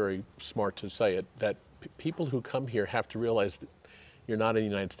 You're very smart to say it. That people who come here have to realize that you're not in the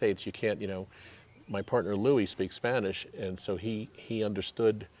United States. You can't. My partner Louis speaks Spanish, and so he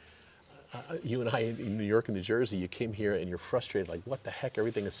understood. You and I in New York and New Jersey, you came here and you're frustrated, like, what the heck,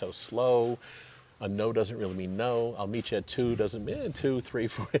 everything is so slow. A no doesn't really mean no. I'll meet you at 2 doesn't mean 2, 3,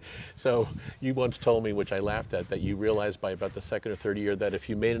 4. So you once told me, which I laughed at, that you realized by about the second or third year that if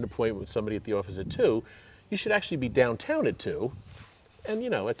you made an appointment with somebody at the office at 2, you should actually be downtown at 2. And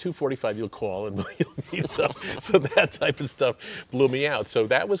at 2:45 you'll call and you'll meet. So that type of stuff blew me out. So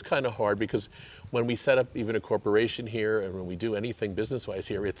that was kind of hard because when we set up even a corporation here and when we do anything business-wise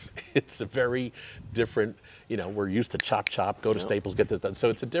here, it's a very different. We're used to chop, go to Staples, get this done. So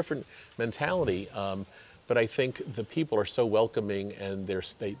it's a different mentality. But I think the people are so welcoming and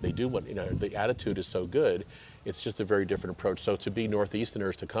they do what the attitude is so good. It's just a very different approach. So to be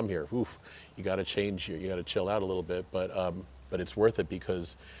Northeasterners to come here, you got to change. You got to chill out a little bit, but it's worth it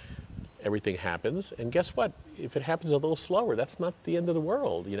because everything happens. And guess what? If it happens a little slower, that's not the end of the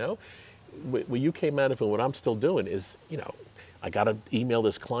world. What you came out of and what I'm still doing is, I got to email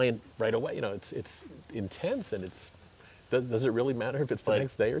this client right away. It's intense and does it really matter if it's the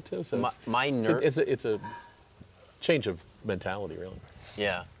next day or two? So it's a change of mentality, really.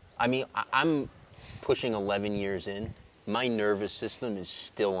 Yeah, I mean, I'm pushing 11 years in my nervous system is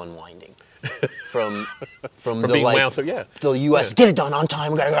still unwinding from the being like wound, so yeah. the U.S. Get it done on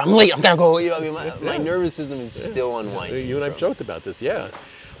time. We gotta go. I'm late. I gotta go. You know, I mean, my nervous system is still unwinding. You and I've joked about this, yeah.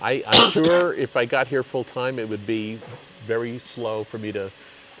 I'm sure if I got here full time, it would be very slow for me to.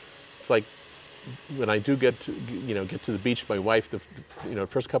 It's like when I do get to the beach, my wife, the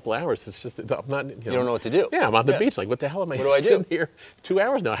first couple hours, it's just I'm not. You don't know what to do. Yeah, I'm on the beach. Like, what the hell am I sitting here 2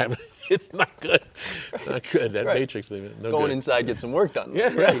 hours now? It's not good. Not good. That Matrix thing. No Going good. inside, get some work done.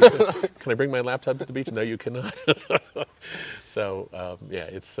 Yeah, right. Can I bring my laptop to the beach? No, you cannot. So yeah,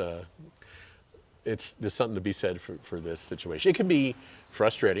 there's something to be said for this situation. It can be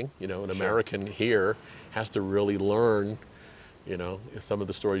frustrating. An American here has to really learn. Some of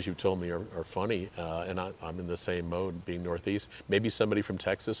the stories you've told me are funny, and I'm in the same mode, being Northeast. Maybe somebody from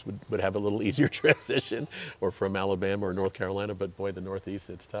Texas would have a little easier transition, or from Alabama or North Carolina, but boy, the Northeast,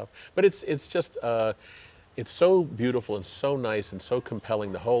 it's tough. But it's just, it's so beautiful and so nice and so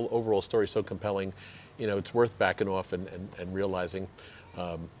compelling. The whole overall story is so compelling. It's worth backing off and realizing,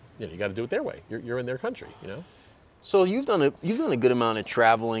 you got to do it their way. You're in their country, So you've done a good amount of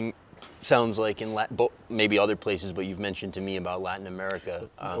traveling. Sounds like in maybe other places, but you've mentioned to me about Latin America.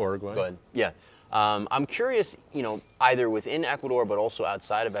 Uruguay. Go ahead. Yeah. I'm curious, either within Ecuador but also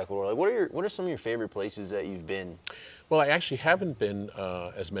outside of Ecuador. Like, what are some of your favorite places that you've been? Well, I actually haven't been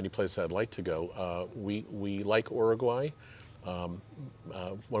as many places I'd like to go. We like Uruguay.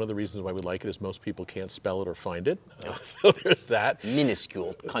 One of the reasons why we like it is most people can't spell it or find it. So there's that.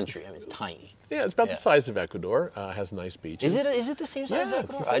 Minuscule country. I mean, it's tiny. Yeah, it's about the size of Ecuador. Has nice beaches. Is it the same size as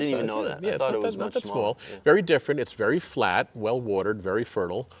Ecuador? I didn't even know that. Yeah, I thought it was not much that smaller. small. Yeah. Very different. It's very flat, well watered, very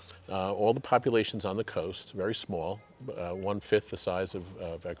fertile. All the population's on the coast. Very small, 1/5 the size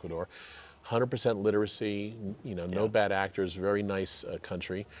of Ecuador. 100% literacy. No bad actors. Very nice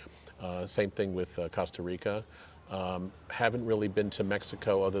country. Same thing with Costa Rica. Haven't really been to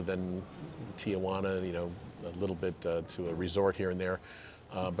Mexico other than Tijuana. A little bit to a resort here and there.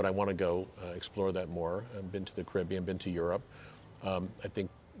 But I want to go explore that more. I've been to the Caribbean, been to Europe. I think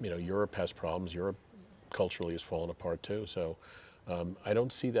Europe has problems. Europe culturally has fallen apart too. So I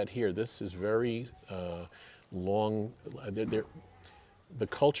don't see that here. This is very long. The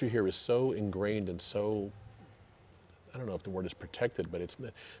culture here is so ingrained and so, I don't know if the word is protected, but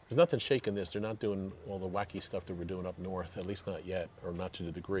there's nothing shaking this. They're not doing all the wacky stuff that we're doing up north, at least not yet, or not to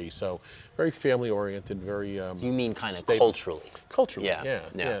the degree. So very family-oriented, very You mean kind of culturally? Culturally, Yeah.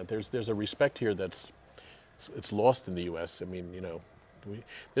 yeah. There's a respect here it's lost in the U.S. I mean,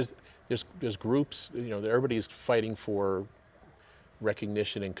 there's groups, everybody's fighting for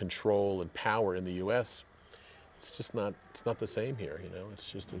recognition and control and power in the U.S. It's not the same here,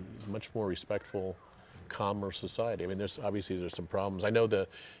 It's just a much more respectful, calmer society. I mean, there's some problems. I know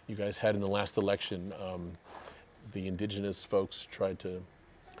you guys had in the last election, the indigenous folks tried to,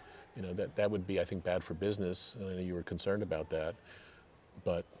 that would be, I think, bad for business. And I know you were concerned about that.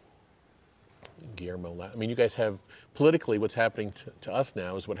 But Guillermo, I mean, you guys have, politically, what's happening to us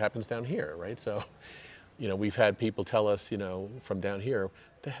now is what happens down here, right? So, we've had people tell us, from down here,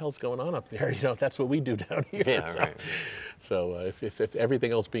 what the hell's going on up there? That's what we do down here. Yeah, right. So if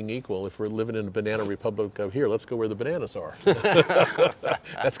everything else being equal, if we're living in a banana republic up here, let's go where the bananas are.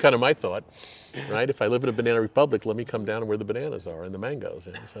 That's kind of my thought, right? If I live in a banana republic, let me come down where the bananas are and the mangoes.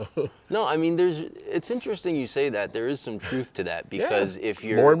 So. No, I mean, it's interesting you say that. There is some truth to that, because if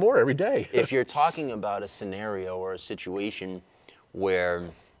you're more and more every day. If you're talking about a scenario or a situation where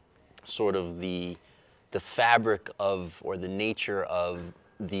sort of the fabric of, or the nature of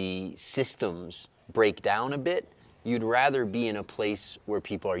the systems break down a bit, you'd rather be in a place where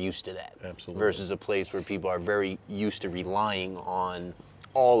people are used to that. Absolutely. Versus a place where people are very used to relying on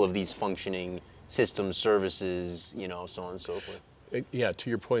all of these functioning systems, services, so on and so forth. Yeah, to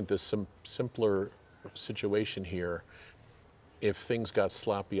your point, this simpler situation here, if things got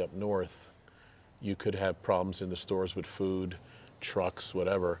sloppy up north, you could have problems in the stores with food, trucks,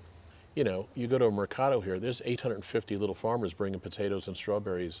 whatever. You go to a mercado here, there's 850 little farmers bringing potatoes and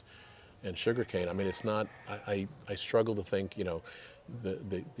strawberries and sugarcane. I mean, it's not, I struggle to think,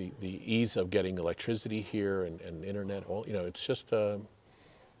 the ease of getting electricity here and internet, it's just,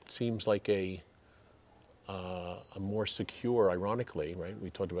 seems like a more secure, ironically, right? We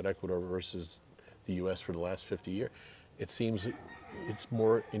talked about Ecuador versus the U.S. for the last 50 years. It seems it's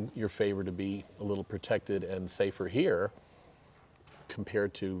more in your favor to be a little protected and safer here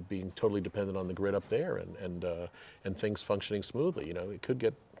compared to being totally dependent on the grid up there and things functioning smoothly. It could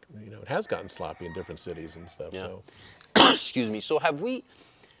get, it has gotten sloppy in different cities and stuff. Yeah. So, Excuse me. So have we,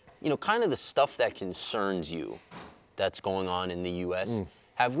 kind of the stuff that concerns you that's going on in the U.S.,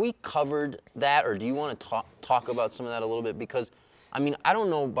 Have we covered that, or do you want to talk about some of that a little bit? Because, I mean, I don't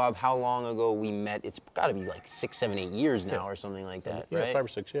know, Bob, how long ago we met. It's got to be like 6, 7, 8 years now, or something like that, yeah, right? 5 or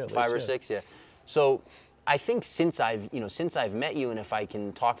 6, yeah. 5 or 6, yeah. So I think since I've met you, and if I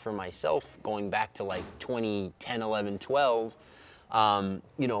can talk for myself, going back to like 2010, 11, 12,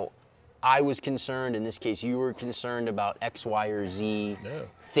 you know, I was concerned, in this case, you were concerned about X, Y, or Z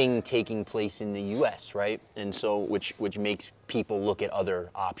thing taking place in the U.S., right? And so, which makes people look at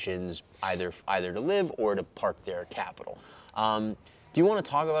other options, either to live or to park their capital. Do you want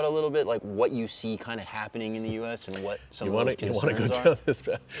to talk about a little bit, like what you see kind of happening in the U.S. and what some of those concerns are? You want to go down this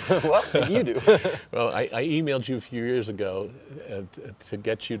path? Well, if you do. Well, I emailed you a few years ago to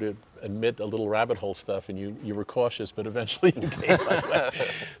get you to admit a little rabbit hole stuff, and you were cautious, but eventually you came my way.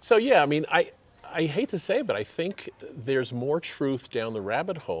 So yeah, I mean, I hate to say it, but I think there's more truth down the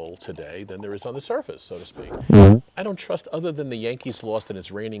rabbit hole today than there is on the surface, so to speak. I don't trust, other than the Yankees lost and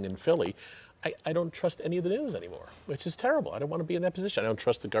it's raining in Philly, I don't trust any of the news anymore, which is terrible. I don't want to be in that position. I don't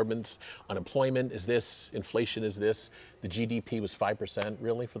trust the government's unemployment is this, inflation is this, the GDP was 5%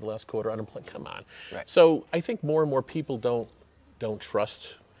 really for the last quarter. Unemployment, come on. Right. So I think more and more people don't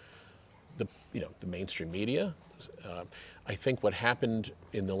trust the mainstream media. I think what happened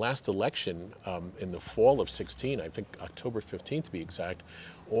in the last election in the fall of 16, I think October 15th to be exact,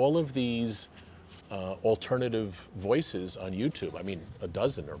 all of these alternative voices on YouTube, I mean a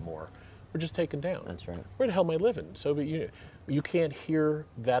dozen or more, were just taken down. That's right. Where the hell am I living? Soviet Union. You can't hear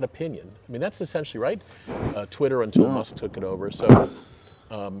that opinion. I mean, that's essentially right. Twitter until Musk took it over. So,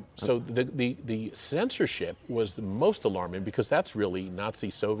 so the censorship was the most alarming because that's really Nazi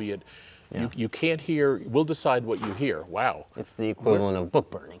Soviet. Yeah. You can't hear. We'll decide what you hear. Wow. It's the equivalent of book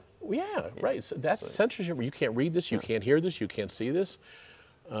burning. Yeah, right. So that's censorship. Where you can't read this. You can't hear this. You can't see this.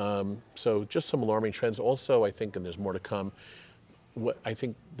 So just some alarming trends. Also, I think, and there's more to come. I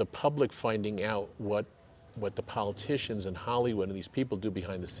think the public finding out what the politicians in Hollywood and these people do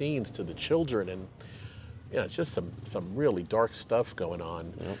behind the scenes to the children, and it's just some really dark stuff going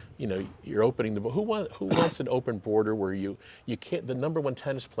on. Yep. You know, you're opening the who wants an open border where you can't, the #1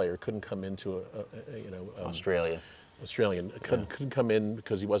 tennis player couldn't come into Australian couldn't come in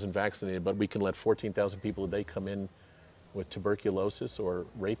because he wasn't vaccinated, but we can let 14,000 people a day come in with tuberculosis or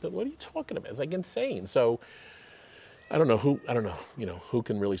rape it. What are you talking about? It's like insane. So I don't know who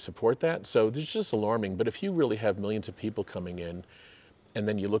can really support that. So this is just alarming. But if you really have millions of people coming in, and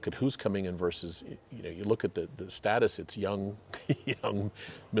then you look at who's coming in versus, you look at the status, it's young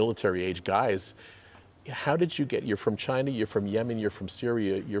military age guys. How did you get, you're from China, you're from Yemen, you're from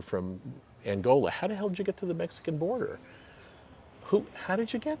Syria, you're from Angola. How the hell did you get to the Mexican border? How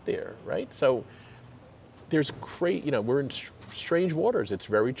did you get there, right? So there's we're in strange waters. It's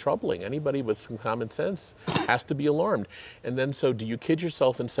very troubling. Anybody with some common sense has to be alarmed. And then, so do you kid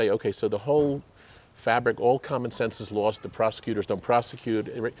yourself and say, okay, so the whole fabric, all common sense is lost, the prosecutors don't prosecute,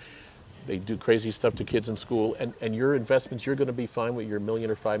 they do crazy stuff to kids in school, and your investments, you're going to be fine with your $1 million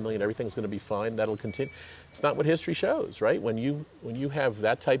or $5 million, everything's going to be fine, that'll continue. It's not what history shows, right? When you have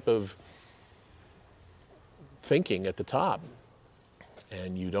that type of thinking at the top,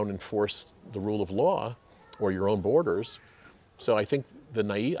 and you don't enforce the rule of law or your own borders. So I think the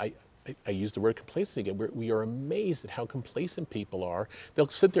naive, I use the word complacency again, we are amazed at how complacent people are. They'll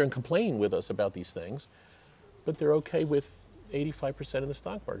sit there and complain with us about these things, but they're okay with 85% in the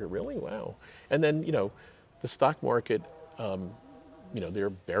stock market. Really? Wow. And then, the stock market, there are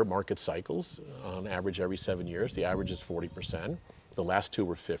bear market cycles on average every 7 years. The average is 40%. The last two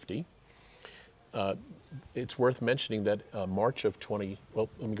were 50. It's worth mentioning that March of 20, well,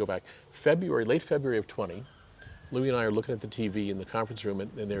 let me go back. Late February of 20, Louis and I are looking at the TV in the conference room,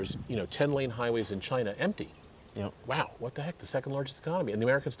 and there's 10-lane highways in China empty. Wow, what the heck? The second largest economy, and the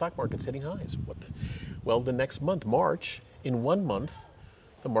American stock market's hitting highs. Well, the next month, March, in 1 month,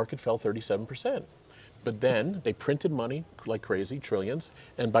 the market fell 37%. But then they printed money like crazy, trillions,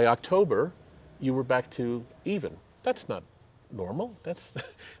 and by October, you were back to even. That's not normal. That's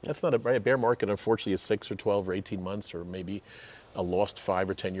not a bear market. Unfortunately, is 6 or 12 or 18 months, or maybe a lost 5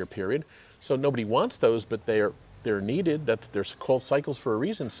 or 10 year period. So nobody wants those, but they're needed. They're called cycles for a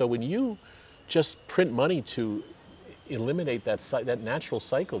reason. So when you just print money to eliminate that natural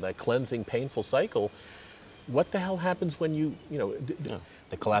cycle, that cleansing, painful cycle, what the hell happens when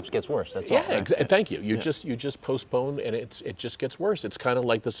the collapse gets worse. That's all. Yeah, thank you. You just postpone, and it just gets worse. It's kind of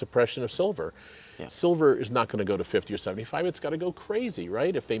like the suppression of silver. Yeah. Silver is not going to go to 50 or 75. It's got to go crazy,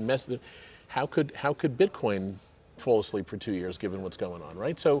 right? If they mess it, how could Bitcoin fall asleep for 2 years given what's going on,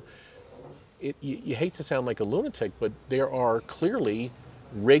 right? So you hate to sound like a lunatic, but there are clearly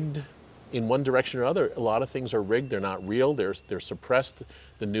rigged in one direction or other. A lot of things are rigged. They're not real. They're suppressed.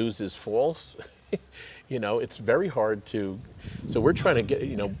 The news is false. You know, it's very hard to. So we're trying to get.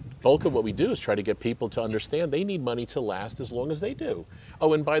 You know, bulk of what we do is try to get people to understand they need money to last as long as they do.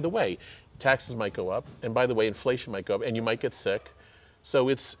 Oh, and by the way, taxes might go up, and by the way, inflation might go up, and you might get sick. So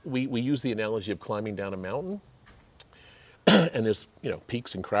it's we use the analogy of climbing down a mountain. And there's, you know,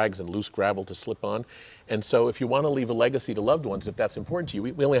 peaks and crags and loose gravel to slip on. And so if you want to leave a legacy to loved ones, if that's important to you,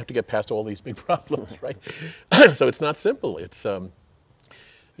 we only have to get past all these big problems, right? So it's not simple. It's, you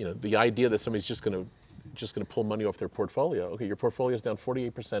know, the idea that somebody's just going to pull money off their portfolio. Okay, your portfolio is down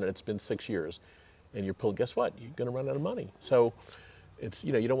 48% and it's been 6 years. And you're pulling, guess what? You're going to run out of money. So it's,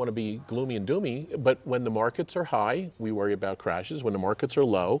 you know, you don't want to be gloomy and doomy, but when the markets are high, we worry about crashes. When the markets are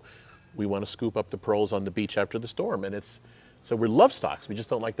low, we want to scoop up the pearls on the beach after the storm. And it's, so we love stocks, we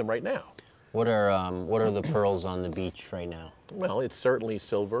just don't like them right now. What are the pearls on the beach right now? Well, it's certainly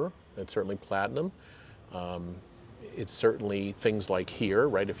silver, it's certainly platinum. It's certainly things like here,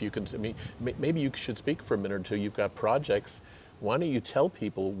 right? If you can, I mean, maybe you should speak for a minute or two. You've got projects. Why don't you tell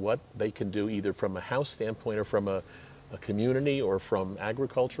people what they can do either from a house standpoint or from a community or from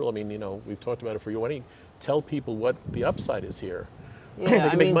agricultural? I mean, you know, we've talked about it for you. Why don't you tell people what the upside is here? Yeah, they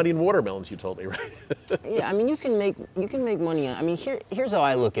can make money in watermelons, you told me, right? Yeah, I mean, you can make money. I mean, here's how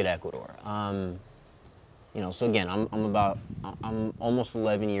I look at Ecuador. You know, so again, I'm almost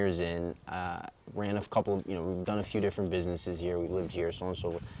 11 years in. Ran a couple, you know, we've done a few different businesses here. We've lived here, so on and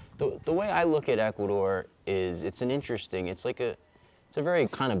so forth. The way I look at Ecuador is it's a very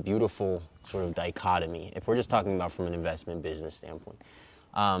kind of beautiful sort of dichotomy. If we're just talking about from an investment business standpoint.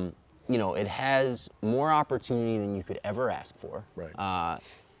 You know, it has more opportunity than you could ever ask for. Right.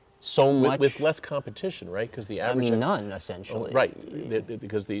 So much with less competition, right? Because the average. I mean, none essentially. Right.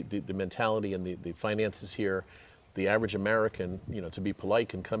 Because the mentality and the finances here, the average American, you know, to be polite,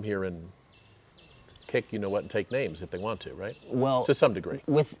 can come here and kick, you know what, and take names if they want to, right? Well, to some degree.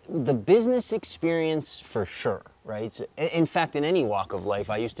 With the business experience, for sure, right? So, in fact, in any walk of life,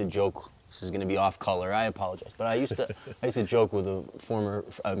 I used to joke. This is going to be off color. I apologize, but I used to joke with a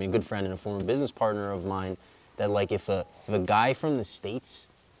good friend and a former business partner of mine that, like, if a guy from the States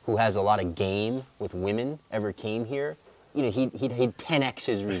who has a lot of game with women ever came here, you know, he'd 10x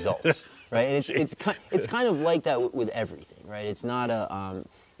his results, right? And it's kind of like that with everything, right? It's not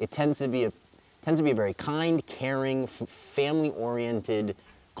it tends to be a very kind, caring, family-oriented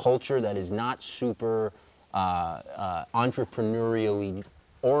culture that is not super entrepreneurially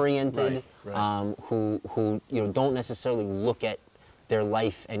oriented, right. Who you know, don't necessarily look at their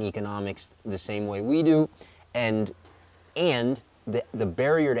life and economics the same way we do, and the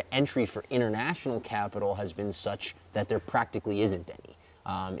barrier to entry for international capital has been such that there practically isn't any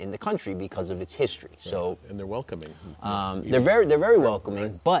in the country because of its history. Right. So and they're welcoming. They're very welcoming,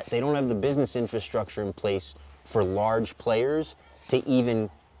 right. But they don't have the business infrastructure in place for large players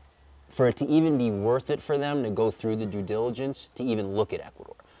for it to even be worth it for them to go through the due diligence to even look at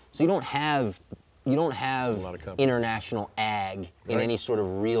Ecuador. So you don't have international ag in any sort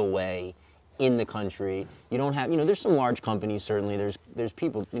of real way in the country. You don't have, you know, there's some large companies certainly. There's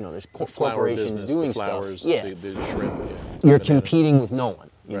people, you know, there's corporations business, doing the flowers, stuff. Yeah, the shrimp. Yeah, you're competing with no one,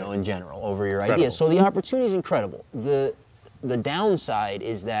 you know, in general over your idea. So the opportunity is incredible. The downside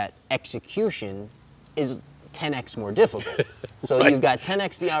is that execution is 10x more difficult. So right. You've got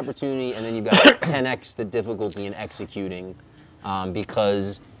 10x the opportunity, and then you've got 10x the difficulty in executing,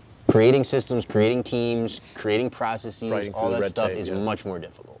 because creating systems, creating teams, creating processes, all that stuff is much more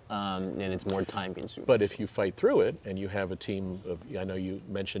difficult, and it's more time consuming. But if you fight through it, and you have a team of, I know you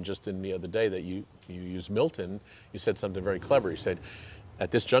mentioned just in the other day that you use Milton, you said something very clever. You said,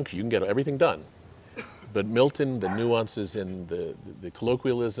 at this juncture, you can get everything done. But Milton, the nuances and the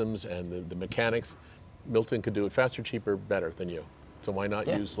colloquialisms and the mechanics, Milton could do it faster, cheaper, better than you. So why not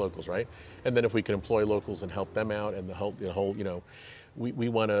use locals, right? And then if we can employ locals and help them out, and the whole, you know, we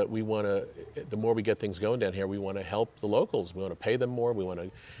want to. The more we get things going down here, we want to help the locals. We want to pay them more. We want to.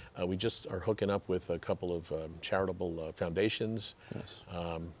 We just are hooking up with a couple of charitable foundations,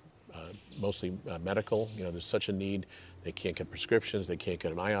 mostly medical. You know, there's such a need. They can't get prescriptions. They can't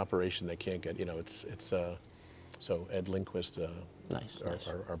get an eye operation. They can't get. You know, it's. So Ed Lindquist,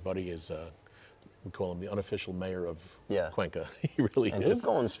 our buddy, is. We call him the unofficial mayor of Cuenca. He really and is. He's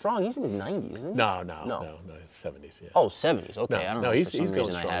going strong. He's in his 90s, isn't he? No, his 70s. Yeah. Oh, 70s. Okay, I don't know. He's For some going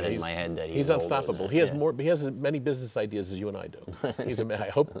reason, strong. I had it in my head that he's unstoppable. He has more. He has as many business ideas as you and I do. I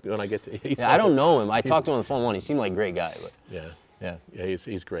hope when I get to. I don't know him. I talked to him on the phone once. He seemed like a great guy, but yeah.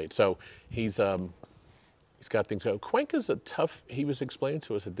 He's great. So he's got things going. Cuenca's a tough. He was explaining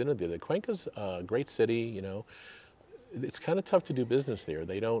to us at dinner the other day. Cuenca's a great city. You know, it's kind of tough to do business there.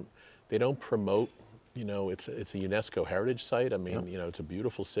 They don't promote. You know, it's a UNESCO heritage site. I mean, you know, it's a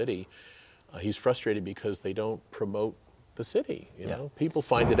beautiful city. He's frustrated because they don't promote the city. You know, people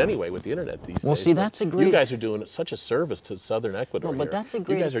find it anyway with the internet these days. Well, see, that's a great. You guys are doing such a service to Southern Ecuador. No, but here. that's a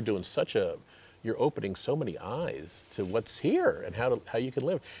great. You guys are doing such a. You're opening so many eyes to what's here and how you can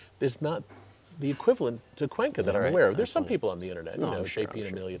live. There's not the equivalent to Cuenca that I'm aware of. There's some people on the internet, you know, sure, JP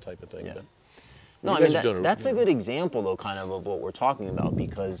and Amelia type of thing. Yeah. But No, I mean, that's a good example, though, kind of what we're talking about,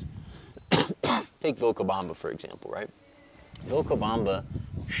 because take Vilcabamba, for example, right? Vilcabamba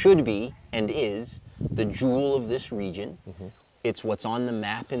should be and is the jewel of this region. It's what's on the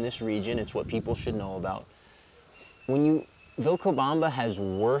map in this region. It's what people should know about. Vilcabamba has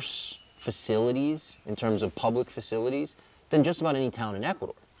worse facilities in terms of public facilities than just about any town in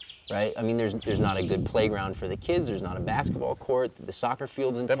Ecuador, right? I mean, there's not a good playground for the kids. There's not a basketball court. The soccer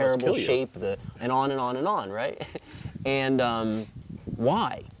field's in terrible shape. And on and on and on, right? And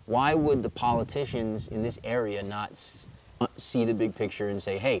why? Why would the politicians in this area not see the big picture and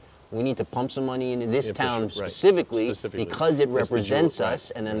say, hey, we need to pump some money into this town specifically because it represents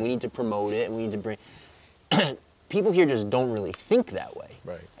us, and then we need to promote it, and we need to bring... People here just don't really think that way.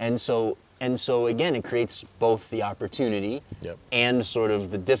 Right. And so again, it creates both the opportunity and sort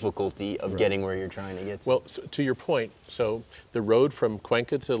of the difficulty of getting where you're trying to get to. Well, so to your point, so the road from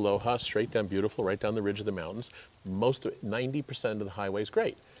Cuenca to Loja, straight down, beautiful, right down the ridge of the mountains, 90% of the highway is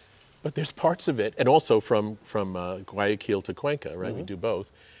great. But there's parts of it, and also from Guayaquil to Cuenca, right? We do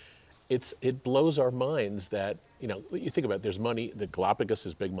both. It blows our minds that, you know, you think about it, there's money, the Galapagos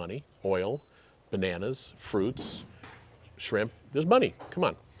is big money, oil, bananas, fruits, shrimp, there's money, come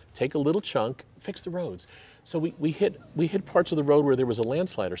on. Take a little chunk, fix the roads. So we hit parts of the road where there was a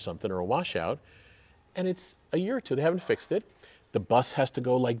landslide or something, or a washout, and it's a year or two, they haven't fixed it. The bus has to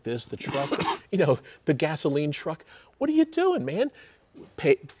go like this, the truck, you know, the gasoline truck. What are you doing, man?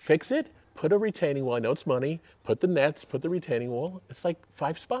 Fix it, put a retaining wall, I know it's money, put the nets, put the retaining wall. It's like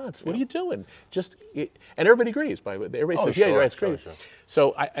 5 spots. What are you doing? And everybody agrees, by the way. Everybody says, yeah, right, it's great. Sure.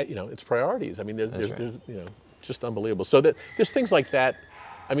 So, you know, it's priorities. I mean, there's you know, just unbelievable. So there's things like that.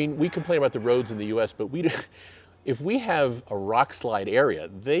 I mean, we complain about the roads in the U.S., but if we have a rock slide area,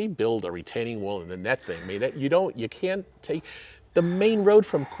 they build a retaining wall and the net thing. I mean, you can't take... The main road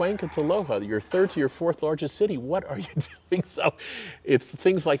from Cuenca to Loja, your 3rd to your 4th largest city, what are you doing? So it's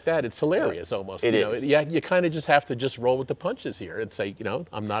things like that. It's hilarious almost. It is. Yeah, you kind of just have to just roll with the punches here and say, you know,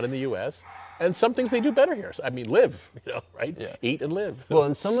 I'm not in the U.S. And some things they do better here. So, I mean, live, you know, right? Yeah. Eat and live. Well,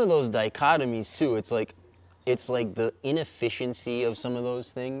 and some of those dichotomies too, it's like the inefficiency of some of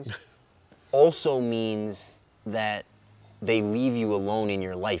those things also means that they leave you alone in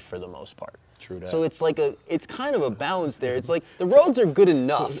your life for the most part. True that. So it's kind of a balance there. It's like the roads are good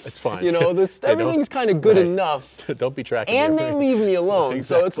enough. It's fine. You know, everything's kind of good enough. Don't be tracking. And they leave me alone,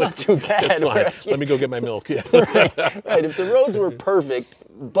 exactly. So it's not too bad. Let me go get my milk. Yeah. right. If the roads were perfect,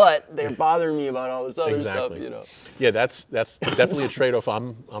 but they're bothering me about all this other stuff, you know. Yeah, that's definitely a trade-off.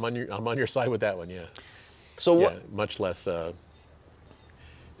 I'm on your side with that one. Yeah. So what? Yeah, much less. The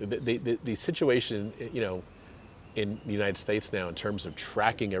situation, you know, in the United States now in terms of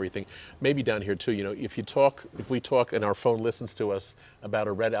tracking everything, maybe down here too, you know, if we talk and our phone listens to us about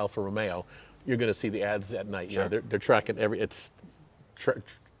a red Alfa Romeo, you're going to see the ads at night. Sure. You know, they're tracking it's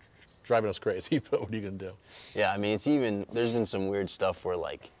driving us crazy, but what are you going to do? Yeah, I mean, there's been some weird stuff where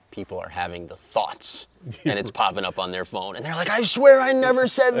like people are having the thoughts and it's popping up on their phone and they're like, I swear I never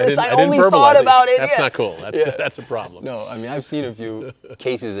said this. I only thought about it. That's not cool. That's a problem. No, I mean, I've seen a few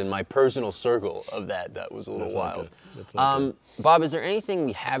cases in my personal circle of that was a little wild. That's not good. Bob, is there anything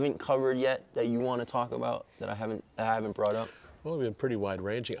we haven't covered yet that you want to talk about that I haven't brought up? Well, we've been pretty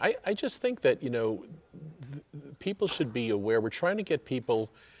wide-ranging. I just think that, you know, people should be aware. We're trying to get people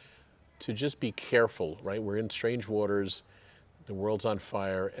to just be careful, right? We're in strange waters. The world's on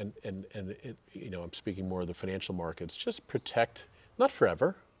fire, and you know, I'm speaking more of the financial markets. Just protect, not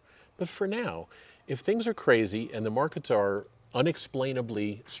forever, but for now. If things are crazy and the markets are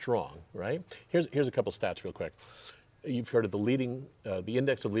unexplainably strong, right? Here's a couple stats real quick. You've heard of the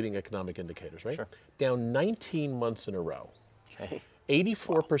index of leading economic indicators, right? Sure. Down 19 months in a row. Okay.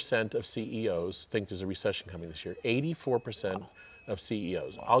 84% of CEOs think there's a recession coming this year. 84%. Of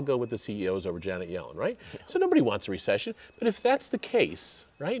CEOs. I'll go with the CEOs over Janet Yellen, right? Yeah. So nobody wants a recession, but if that's the case,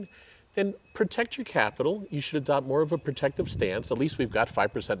 right, then protect your capital. You should adopt more of a protective stance. At least we've got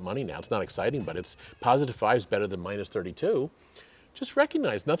 5% money now. It's not exciting, but it's positive 5 is better than minus 32. Just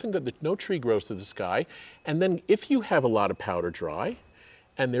recognize no tree grows to the sky. And then if you have a lot of powder dry,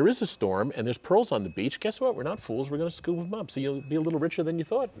 and there is a storm and there's pearls on the beach, guess what? We're not fools. We're going to scoop them up. So you'll be a little richer than you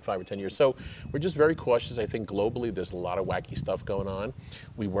thought in 5 or 10 years. So we're just very cautious. I think globally there's a lot of wacky stuff going on.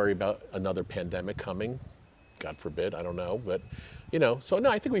 We worry about another pandemic coming. God forbid, I don't know. But, you know, so no,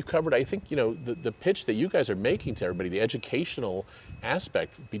 I think we've covered, I think, you know, the pitch that you guys are making to everybody, the educational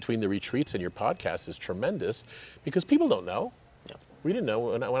aspect between the retreats and your podcast is tremendous because people don't know. We didn't know.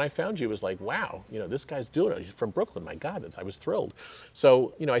 When I found you, it was like, wow, you know, this guy's doing it. He's from Brooklyn. My God, I was thrilled.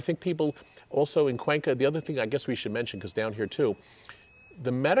 So, you know, I think people also in Cuenca, the other thing I guess we should mention, because down here too,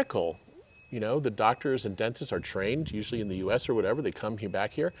 the medical, you know, the doctors and dentists are trained, usually in the U.S. or whatever. They come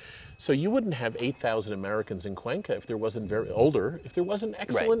back here. So you wouldn't have 8,000 Americans in Cuenca if there wasn't if there wasn't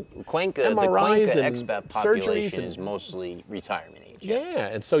excellent Cuenca, MRIs the Cuenca and expat surgeries population is mostly retirement age. Yeah,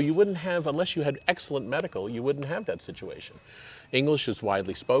 and so you wouldn't have, unless you had excellent medical, you wouldn't have that situation. English is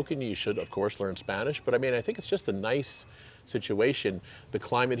widely spoken. You should, of course, learn Spanish. But I mean, I think it's just a nice situation. The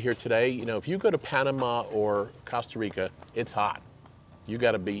climate here today, you know, if you go to Panama or Costa Rica, it's hot. You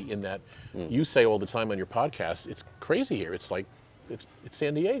got to be in that. You say all the time on your podcast, it's crazy here. It's like, it's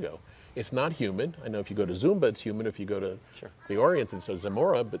San Diego. It's not humid. I know if you go to Zumba, it's humid. If you go to the Orient and so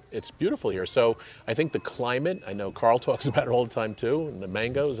Zamora, but it's beautiful here. So I think the climate, I know Carl talks about it all the time too, and the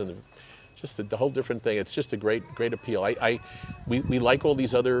mangoes and just the whole different thing. It's just a great appeal. We like all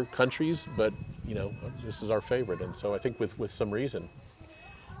these other countries, but you know, this is our favorite, and so I think with some reason.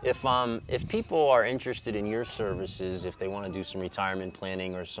 If people are interested in your services, if they want to do some retirement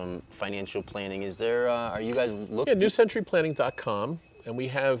planning or some financial planning, is there? Are you guys looking? Yeah, newcenturyplanning.com, and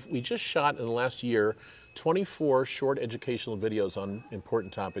we just shot in the last year 24 short educational videos on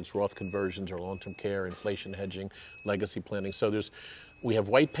important topics: Roth conversions or long-term care, inflation hedging, legacy planning. So we have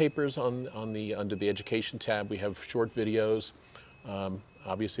white papers under the education tab. We have short videos.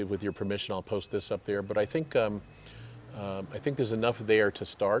 Obviously, with your permission, I'll post this up there. But I think there's enough there to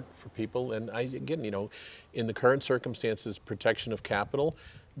start for people. And again, you know, in the current circumstances, protection of capital.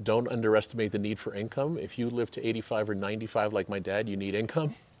 Don't underestimate the need for income. If you live to 85 or 95 like my dad, you need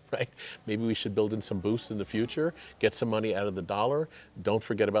income. Right? Maybe we should build in some boosts in the future, get some money out of the dollar. Don't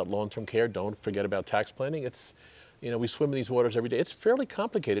forget about long-term care. Don't forget about tax planning. It's, you know, we swim in these waters every day. It's fairly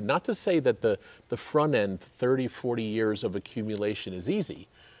complicated. Not to say that the front end, 30, 40 years of accumulation is easy,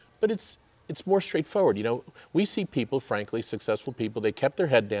 but it's more straightforward. You know, we see people, frankly, successful people, they kept their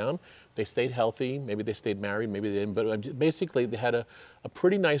head down, they stayed healthy, maybe they stayed married, maybe they didn't, but basically they had a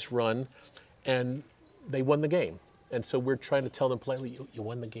pretty nice run and they won the game. And so we're trying to tell them politely, you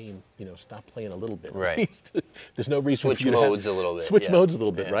won the game, you know, stop playing a little bit. Right. There's no reason Switch for you modes to a little bit. Switch modes a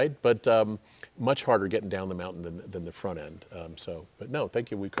little bit, right? But much harder getting down the mountain than the front end. But no,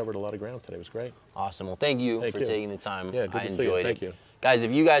 thank you. We covered a lot of ground today. It was great. Awesome. Well, thank you for taking the time. Yeah, good to see you. Thank you. Guys,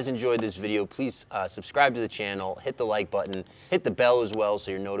 if you guys enjoyed this video, please subscribe to the channel, hit the like button, hit the bell as well so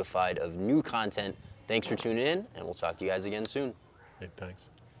you're notified of new content. Thanks for tuning in, and we'll talk to you guys again soon. Hey, thanks.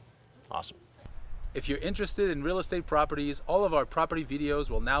 Awesome. If you're interested in real estate properties, all of our property videos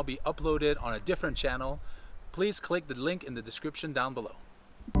will now be uploaded on a different channel. Please click the link in the description down below.